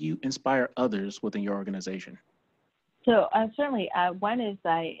 how do you inspire others within your organization? So certainly, one is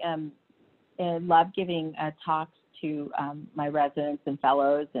I love giving talks to my residents and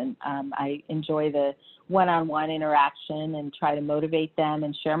fellows, and I enjoy the one-on-one interaction and try to motivate them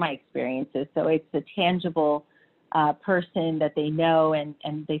and share my experiences. So it's a tangible person that they know, and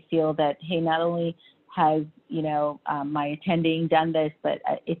they feel that, hey, not only has my attending done this, but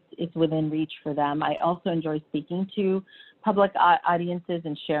it's within reach for them. I also enjoy speaking to public audiences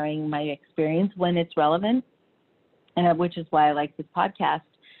and sharing my experience when it's relevant, which is why I like this podcast.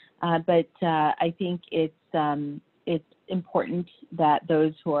 But I think it's important that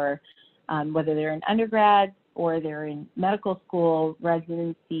those who are, whether they're in undergrad or they're in medical school,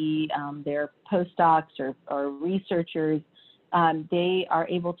 residency, they're postdocs or researchers, they are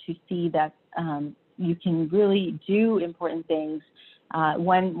able to see that you can really do important things.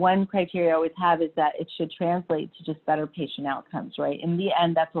 One criteria I always have is that it should translate to just better patient outcomes, right? In the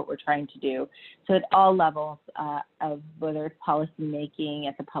end, that's what we're trying to do. So at all levels of whether it's policy making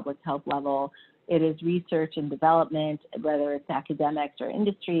at the public health level, it is research and development, whether it's academics or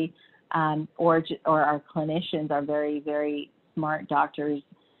industry, or our clinicians are very, very smart doctors,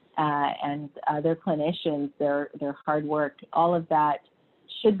 and their clinicians, their hard work, all of that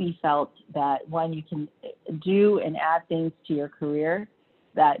should be felt that, one, you can do and add things to your career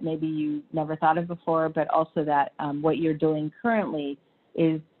that maybe you never thought of before, but also that what you're doing currently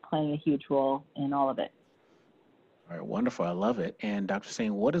is playing a huge role in all of it. All right, wonderful. I love it. And Dr.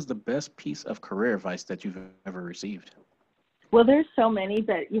 Singh, what is the best piece of career advice that you've ever received? Well, there's so many,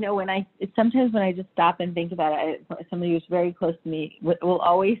 but sometimes when I just stop and think about it, somebody who's very close to me will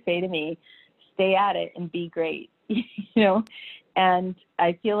always say to me, "Stay at it and be great," And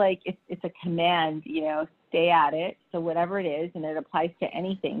I feel like it's a command, stay at it. So whatever it is, and it applies to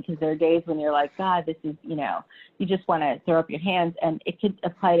anything, because there are days when you're like, God, this is, you just want to throw up your hands, and it could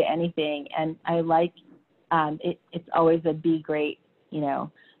apply to anything. And I like it's always a be great,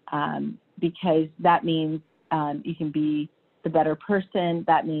 because that means you can be the better person.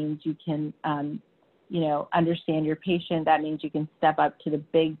 That means you can, understand your patient. That means you can step up to the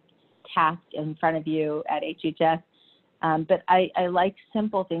big task in front of you at HHS. But I like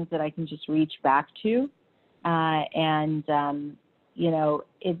simple things that I can just reach back to.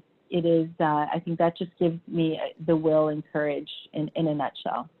 It is, I think that just gives me the will and courage in a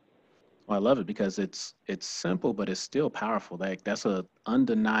nutshell. Well, I love it because it's simple, but it's still powerful. That's a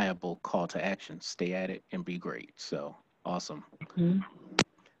undeniable call to action. Stay at it and be great. So awesome. Mm-hmm.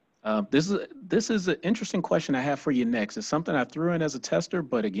 This is an interesting question I have for you next. It's something I threw in as a tester,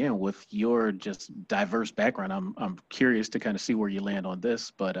 but again, with your just diverse background, I'm curious to kind of see where you land on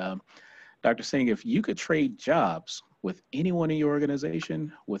this. But Dr. Singh, if you could trade jobs with anyone in your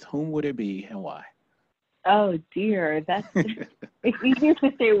organization, with whom would it be and why? Oh dear, that's it's easier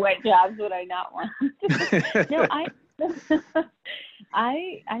to say what jobs would I not want. No,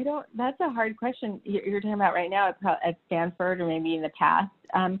 I don't. That's a hard question. You're talking about right now at Stanford or maybe in the past.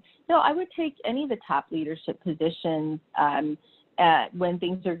 No, I would take any of the top leadership positions when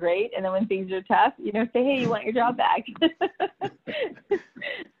things are great, and then when things are tough, say, hey, you want your job back.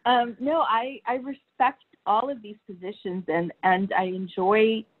 No, I respect all of these positions, and I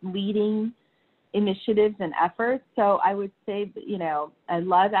enjoy leading initiatives and efforts. So I would say, I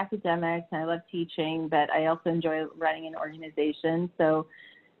love academics and I love teaching, but I also enjoy running an organization. So,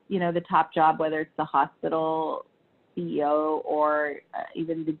 the top job, whether it's the hospital CEO or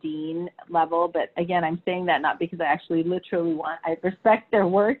even the dean level. But again, I'm saying that not because I actually literally I respect their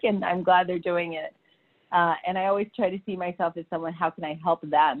work and I'm glad they're doing it. And I always try to see myself as someone, how can I help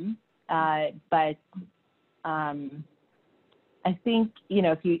them? But I think,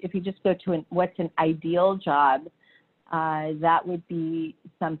 if you just go to what's an ideal job, that would be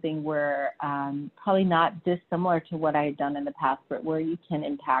something where probably not dissimilar to what I had done in the past, but where you can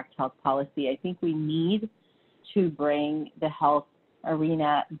impact health policy. I think we need to bring the health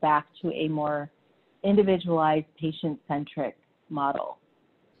arena back to a more individualized, patient-centric model.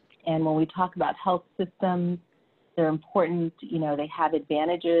 And when we talk about health systems, they're important. They have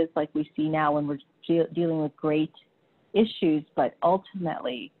advantages like we see now when we're dealing with great issues, but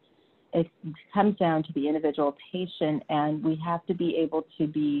ultimately it comes down to the individual patient, and we have to be able to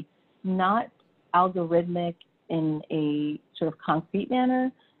be not algorithmic in a sort of concrete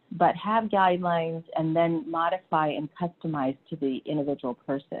manner, but have guidelines and then modify and customize to the individual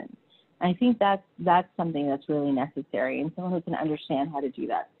person. And I think that's something that's really necessary, and someone who can understand how to do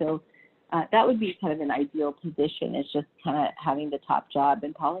that. So that would be kind of an ideal position, is just kind of having the top job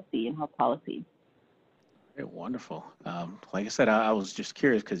in policy and health policy. Very wonderful. Like I said, I was just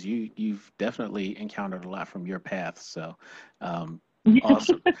curious because you've definitely encountered a lot from your path. So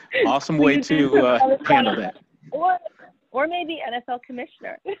awesome way to handle that. Or maybe NFL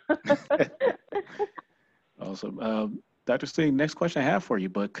commissioner. Awesome. Dr. Singh, next question I have for you,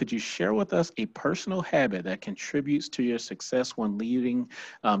 but could you share with us a personal habit that contributes to your success when leading?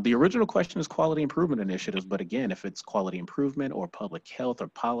 The original question is quality improvement initiatives, but again, if it's quality improvement or public health or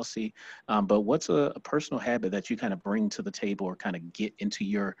policy, but what's a personal habit that you kind of bring to the table or kind of get into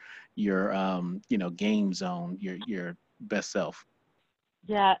your game zone, your best self?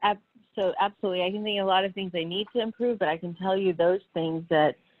 Yeah, so absolutely. I can think of a lot of things I need to improve, but I can tell you those things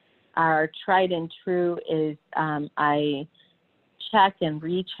that are tried and true is I check and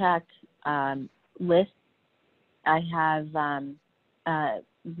recheck lists. I have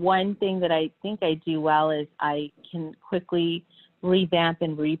one thing that I think I do well is I can quickly revamp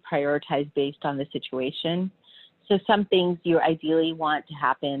and reprioritize based on the situation. So some things you ideally want to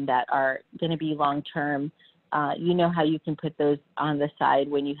happen that are going to be long-term, how you can put those on the side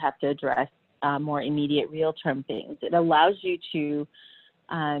when you have to address more immediate real-term things. It allows you to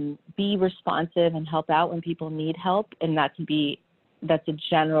be responsive and help out when people need help. And that's a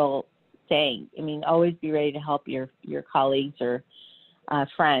general saying. I mean, always be ready to help your colleagues or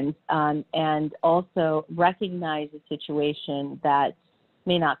friends, and also recognize a situation that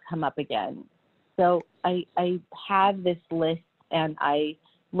may not come up again. So I have this list and I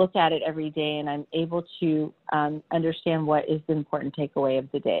look at it every day, and I'm able to understand what is the important takeaway of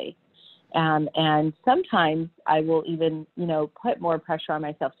the day. And sometimes I will even, put more pressure on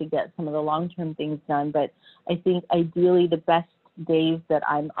myself to get some of the long-term things done. But I think ideally the best days that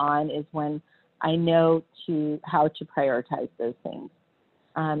I'm on is when I know how to prioritize those things.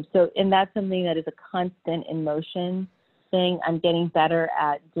 And that's something that is a constant in motion thing. I'm getting better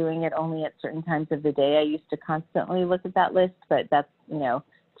at doing it only at certain times of the day. I used to constantly look at that list, but that's,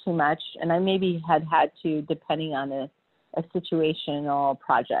 too much. And I maybe had to, depending on a situational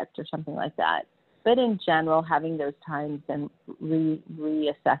project or something like that. But in general, having those times and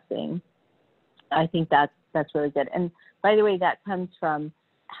reassessing, I think that's really good. And by the way, that comes from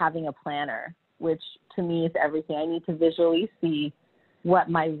having a planner, which to me is everything. I need to visually see what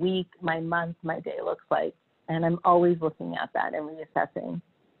my week, my month, my day looks like. And I'm always looking at that and reassessing.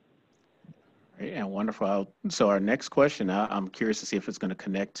 Yeah, wonderful. So our next question, I'm curious to see if it's going to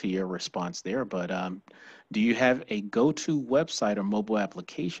connect to your response there, but do you have a go-to website or mobile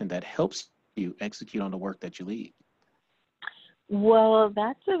application that helps you execute on the work that you lead? Well,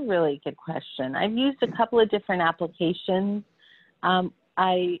 that's a really good question. I've used a couple of different applications.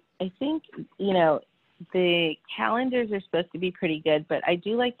 I think, the calendars are supposed to be pretty good, but I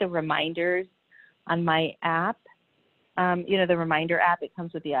do like the reminders on my app. The reminder app, it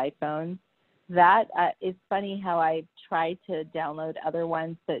comes with the iPhone. That is funny how I try to download other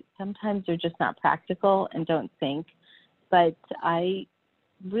ones, but sometimes they're just not practical and don't sync. But I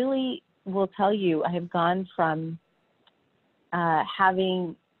really will tell you, I have gone from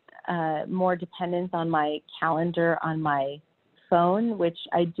having more dependence on my calendar on my phone, which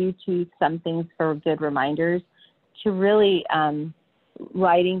I do to some things for good reminders, to really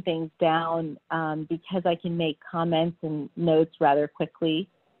writing things down because I can make comments and notes rather quickly.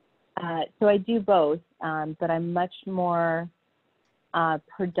 So I do both, but I'm much more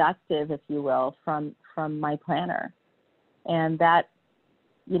productive, if you will, from my planner. And that,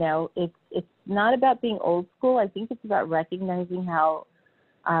 it's not about being old school. I think it's about recognizing how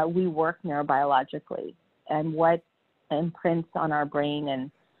we work neurobiologically and what imprints on our brain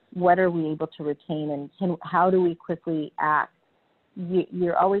and what are we able to retain and how do we quickly act.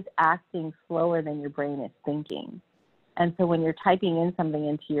 You're always acting slower than your brain is thinking. And so when you're typing in something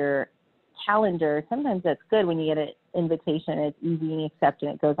into your calendar, sometimes that's good when you get an invitation, it's easy and you accept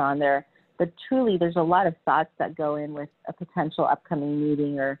and it goes on there. But truly, there's a lot of thoughts that go in with a potential upcoming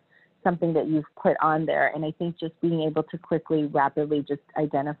meeting or something that you've put on there. And I think just being able to quickly, rapidly just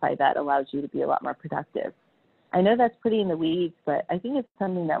identify that allows you to be a lot more productive. I know that's pretty in the weeds, but I think it's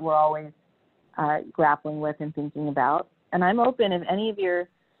something that we're always grappling with and thinking about. And I'm open, if any of your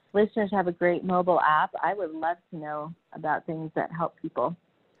listeners have a great mobile app, I would love to know about things that help people.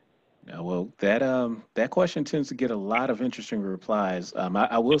 Yeah, well, that question tends to get a lot of interesting replies.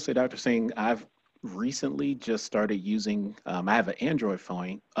 I will say, Dr. Singh, I've recently just started using, I have an Android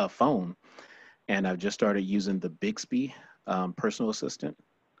phone, and I've just started using the Bixby personal assistant,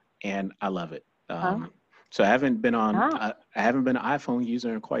 and I love it. So I haven't been an iPhone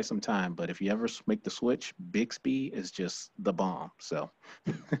user in quite some time, but if you ever make the switch, Bixby is just the bomb. So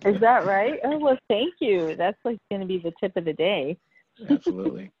is that right? Oh, well, thank you. That's like going to be the tip of the day.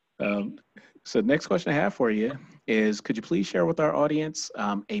 Absolutely. So next question I have for you is, could you please share with our audience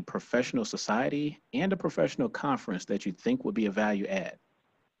a professional society and a professional conference that you think would be a value add?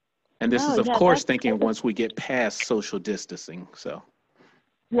 And this is, of course, thinking once we get past social distancing. So.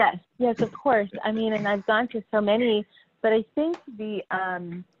 Yes, of course. I mean, and I've gone to so many, but I think the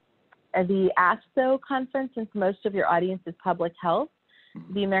ASCO conference, since most of your audience is public health,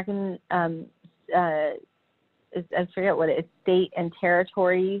 the American, I forget what it is, state and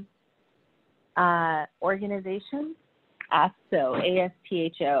territory organization, ASPHO,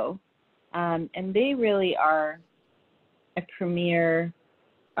 ASPHO, and they really are a premier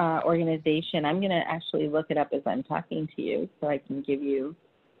organization. I'm going to actually look it up as I'm talking to you so I can give you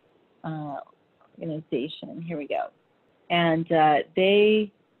organization. Here we go. And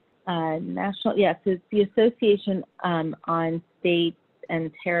they, so it's the Association on State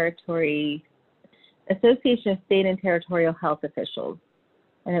and Territory, Association of State and Territorial Health Officials.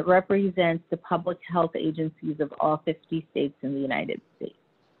 And it represents the public health agencies of all 50 states in the United States.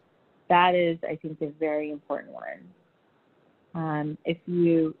 That is, I think, a very important one. If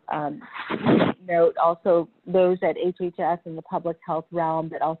you note also those at HHS in the public health realm,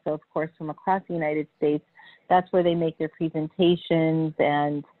 but also, of course, from across the United States, that's where they make their presentations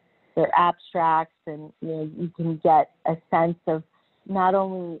and their abstracts, and you can get a sense of not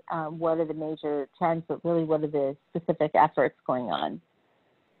only what are the major trends, but really what are the specific efforts going on.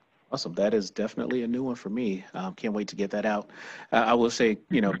 Awesome. That is definitely a new one for me. Can't wait to get that out. I will say,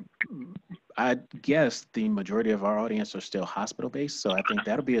 I guess the majority of our audience are still hospital-based, so I think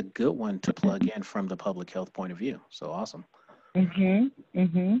that'll be a good one to plug in from the public health point of view. So awesome.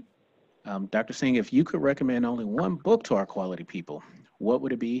 Dr. Singh, if you could recommend only one book to our quality people, what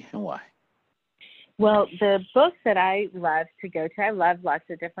would it be and why? Well, the book that I love to go to, I love lots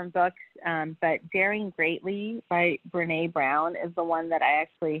of different books, but Daring Greatly by Brene Brown is the one that I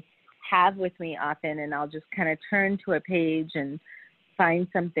actually have with me often, and I'll just kind of turn to a page and find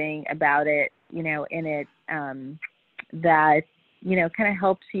something about it, in it that, kind of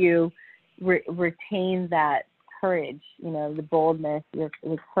helps you retain that courage, the boldness, the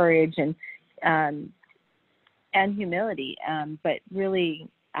courage and humility. But really,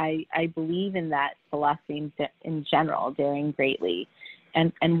 I believe in that philosophy in general, daring greatly,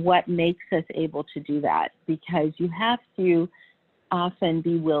 and what makes us able to do that, because you have to often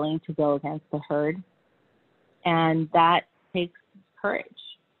be willing to go against the herd, and that takes courage.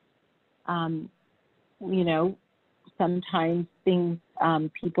 Sometimes things,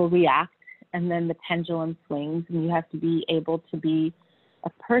 people react, and then the pendulum swings, and you have to be able to be a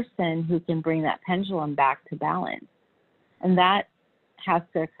person who can bring that pendulum back to balance. And that has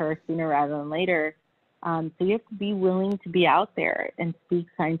to occur sooner rather than later. So you have to be willing to be out there and speak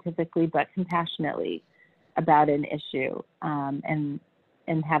scientifically but compassionately about an issue, and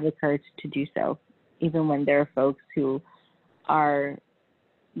have the courage to do so, even when there are folks who are,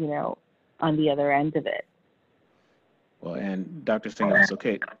 on the other end of it. Well, and Dr. Singh, if it's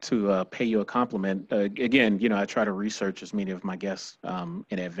okay to pay you a compliment. Again, I try to research as many of my guests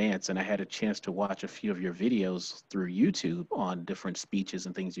in advance, and I had a chance to watch a few of your videos through YouTube on different speeches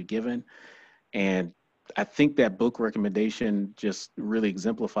and things you've given. And I think that book recommendation just really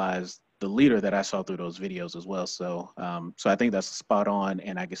exemplifies the leader that I saw through those videos as well. So, so I think that's spot on,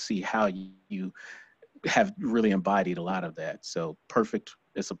 and I can see how you have really embodied a lot of that. So perfect.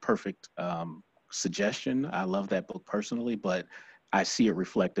 It's a perfect suggestion. I love that book personally, but I see it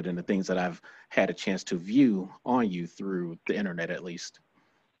reflected in the things that I've had a chance to view on you through the internet, at least.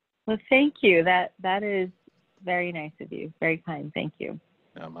 Well, thank you. That is very nice of you. Very kind. Thank you.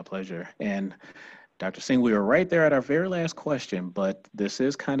 My pleasure. And Dr. Singh, we were right there at our very last question, but this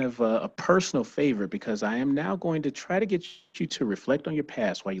is kind of a personal favorite because I am now going to try to get you to reflect on your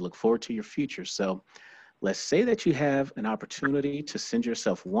past while you look forward to your future. So let's say that you have an opportunity to send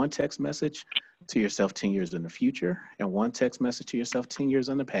yourself one text message to yourself 10 years in the future and one text message to yourself 10 years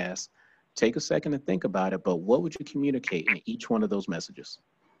in the past. Take a second to think about it, but what would you communicate in each one of those messages?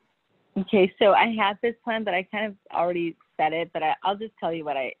 Okay, so I had this plan, but I kind of already said it, but I'll just tell you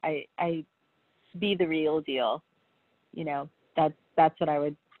what I be the real deal. That's what I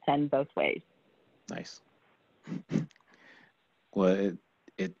would send both ways. Nice. Well,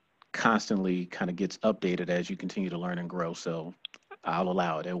 it constantly kind of gets updated as you continue to learn and grow. So I'll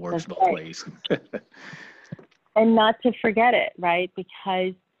allow it. It works both ways. And not to forget it, right?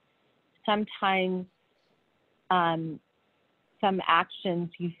 Because sometimes some actions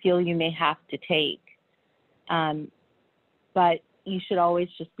you feel you may have to take, but you should always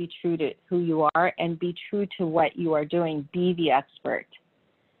just be true to who you are and be true to what you are doing. Be the expert.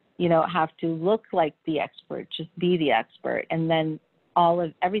 You don't have to look like the expert, just be the expert. And then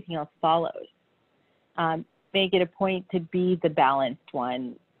everything else follows. Make it a point to be the balanced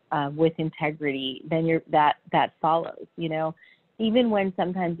one with integrity. Then that follows, even when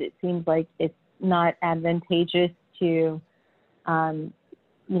sometimes it seems like it's not advantageous to,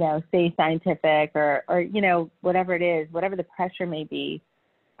 say scientific or whatever it is, whatever the pressure may be,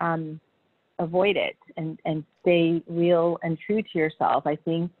 avoid it and stay real and true to yourself. I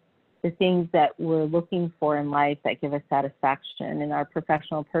think the things that we're looking for in life that give us satisfaction in our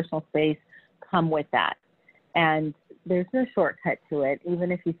professional, personal space come with that. And there's no shortcut to it.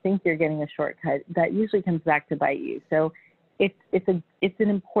 Even if you think you're getting a shortcut, that usually comes back to bite you. So it's an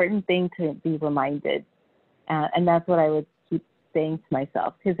important thing to be reminded. And that's what I would keep saying to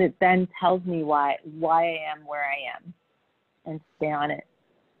myself, because it then tells me why I am where I am, and stay on it.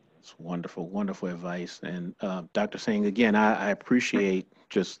 It's wonderful, wonderful advice. And Dr. Singh, again, I appreciate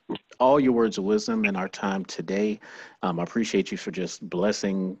just all your words of wisdom in our time today. I appreciate you for just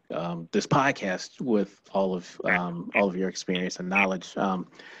blessing this podcast with all of your experience and knowledge.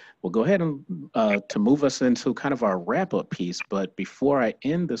 We'll go ahead and to move us into kind of our wrap-up piece. But before I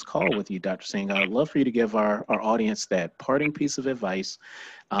end this call with you, Dr. Singh, I'd love for you to give our audience that parting piece of advice.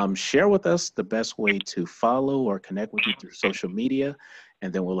 Share with us the best way to follow or connect with you through social media,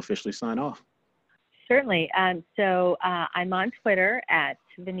 and then we'll officially sign off. Certainly. So I'm on Twitter at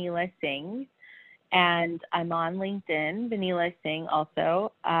Vanila Singh, and I'm on LinkedIn, Vanila Singh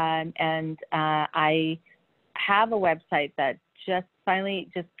also. And I have a website that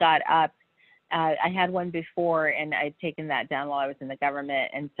finally got up. I had one before, and I'd taken that down while I was in the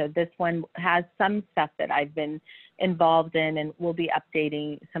government. And so this one has some stuff that I've been involved in, and we'll be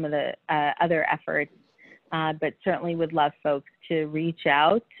updating some of the other efforts. But certainly would love folks to reach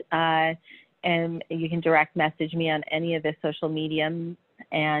out. And you can direct message me on any of the social mediums.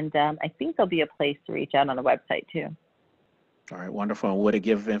 And I think there'll be a place to reach out on the website too. All right, wonderful. And would it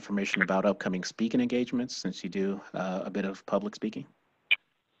give information about upcoming speaking engagements, since you do a bit of public speaking?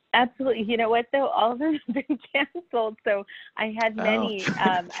 Absolutely. You know what, though? All of them have been canceled. So I had many.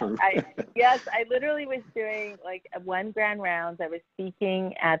 True. I literally was doing like one grand rounds. I was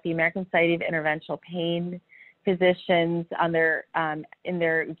speaking at the American Society of Interventional Pain Physicians on their in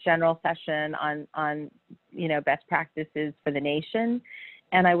their general session on best practices for the nation,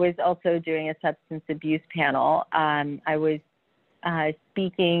 and I was also doing a substance abuse panel. I was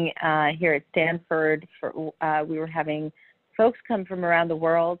speaking here at Stanford. We were having folks come from around the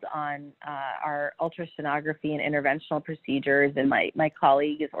world on our ultrasonography and interventional procedures, and my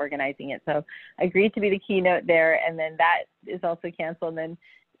colleague is organizing it. So I agreed to be the keynote there, and then that is also canceled. And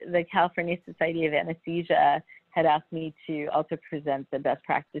then the California Society of Anesthesia had asked me to also present the best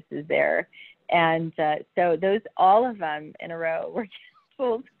practices there. And so all of them in a row were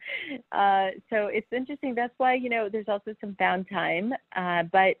canceled. So it's interesting. That's why, there's also some downtime,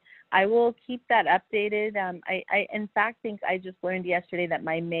 but I will keep that updated. I in fact think I just learned yesterday that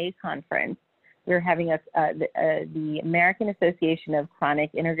my May conference, we're having the American Association of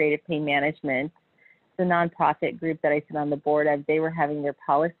Chronic Integrative Pain Management, the nonprofit group that I sit on the board of. They were having their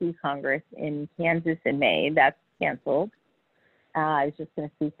policy congress in Kansas in May. That's canceled. I was just going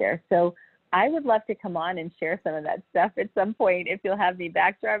to speak there. So I would love to come on and share some of that stuff at some point if you'll have me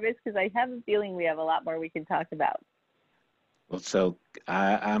back, Jarvis, because I have a feeling we have a lot more we can talk about. Well, so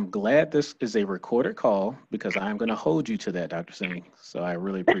I'm glad this is a recorded call because I'm going to hold you to that, Dr. Singh. So I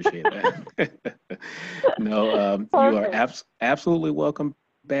really appreciate that. No, you are absolutely welcome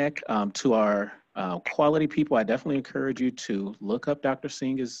back to our quality people. I definitely encourage you to look up Dr.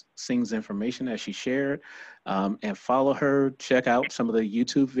 Singh's information as she shared and follow her. Check out some of the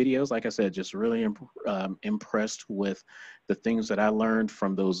YouTube videos. Like I said, just really impressed with the things that I learned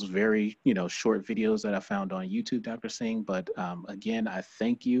from those very, short videos that I found on YouTube, Dr. Singh. But again, I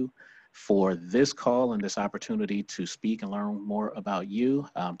thank you for this call and this opportunity to speak and learn more about you.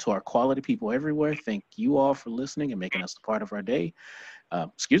 To our quality people everywhere, thank you all for listening and making us a part of our day. A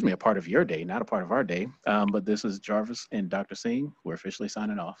part of your day, not a part of our day. But this is Jarvis and Dr. Singh. We're officially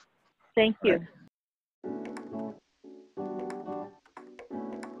signing off. Thank you. Right.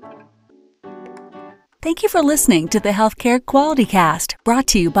 Thank you for listening to the Healthcare Quality Cast, brought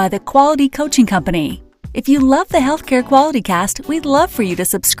to you by the Quality Coaching Company. If you love the Healthcare Quality Cast, we'd love for you to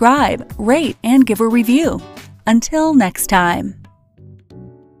subscribe, rate, and give a review. Until next time.